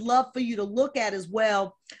I would love for you to look at as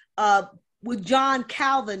well, with John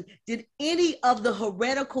Calvin, did any of the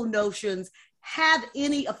heretical notions have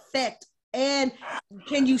any effect, and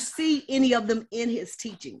can you see any of them in his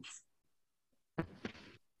teachings?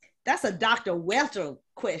 That's a Dr. Welter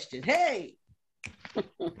question. Hey,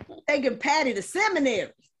 taking Patty to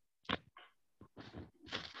seminary.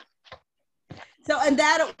 So, and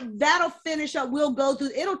that'll finish up. We'll go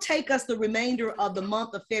through, it'll take us the remainder of the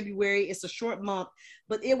month of February. It's a short month,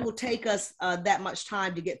 but it will take us that much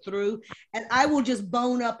time to get through. And I will just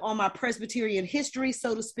bone up on my Presbyterian history,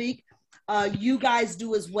 so to speak. You guys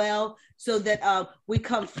do as well, so that we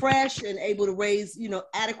come fresh and able to raise,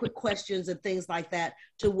 adequate questions and things like that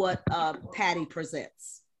to what Patty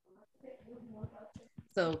presents.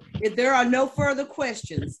 So if there are no further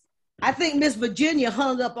questions, I think Miss Virginia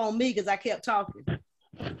hung up on me because I kept talking.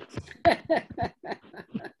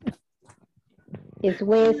 It's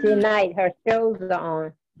Wednesday night. Her shows are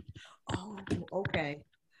on. Oh, okay.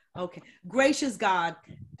 Okay. Gracious God,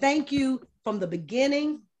 thank you from the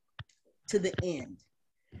beginning to the end.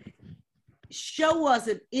 Show us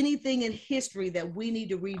if anything in history that we need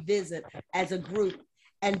to revisit as a group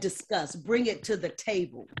and discuss. Bring it to the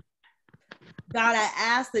table. God, I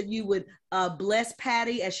ask that you would bless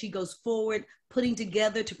Patty as she goes forward, putting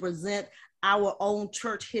together to present our own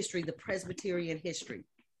church history, the Presbyterian history.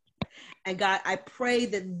 And God, I pray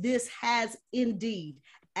that this has indeed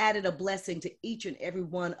added a blessing to each and every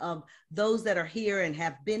one of those that are here and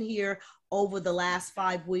have been here over the last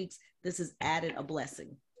 5 weeks. This has added a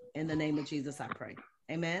blessing. In the name of Jesus, I pray.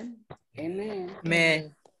 Amen. Amen.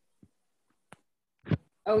 Amen.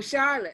 Oh, Charlotte.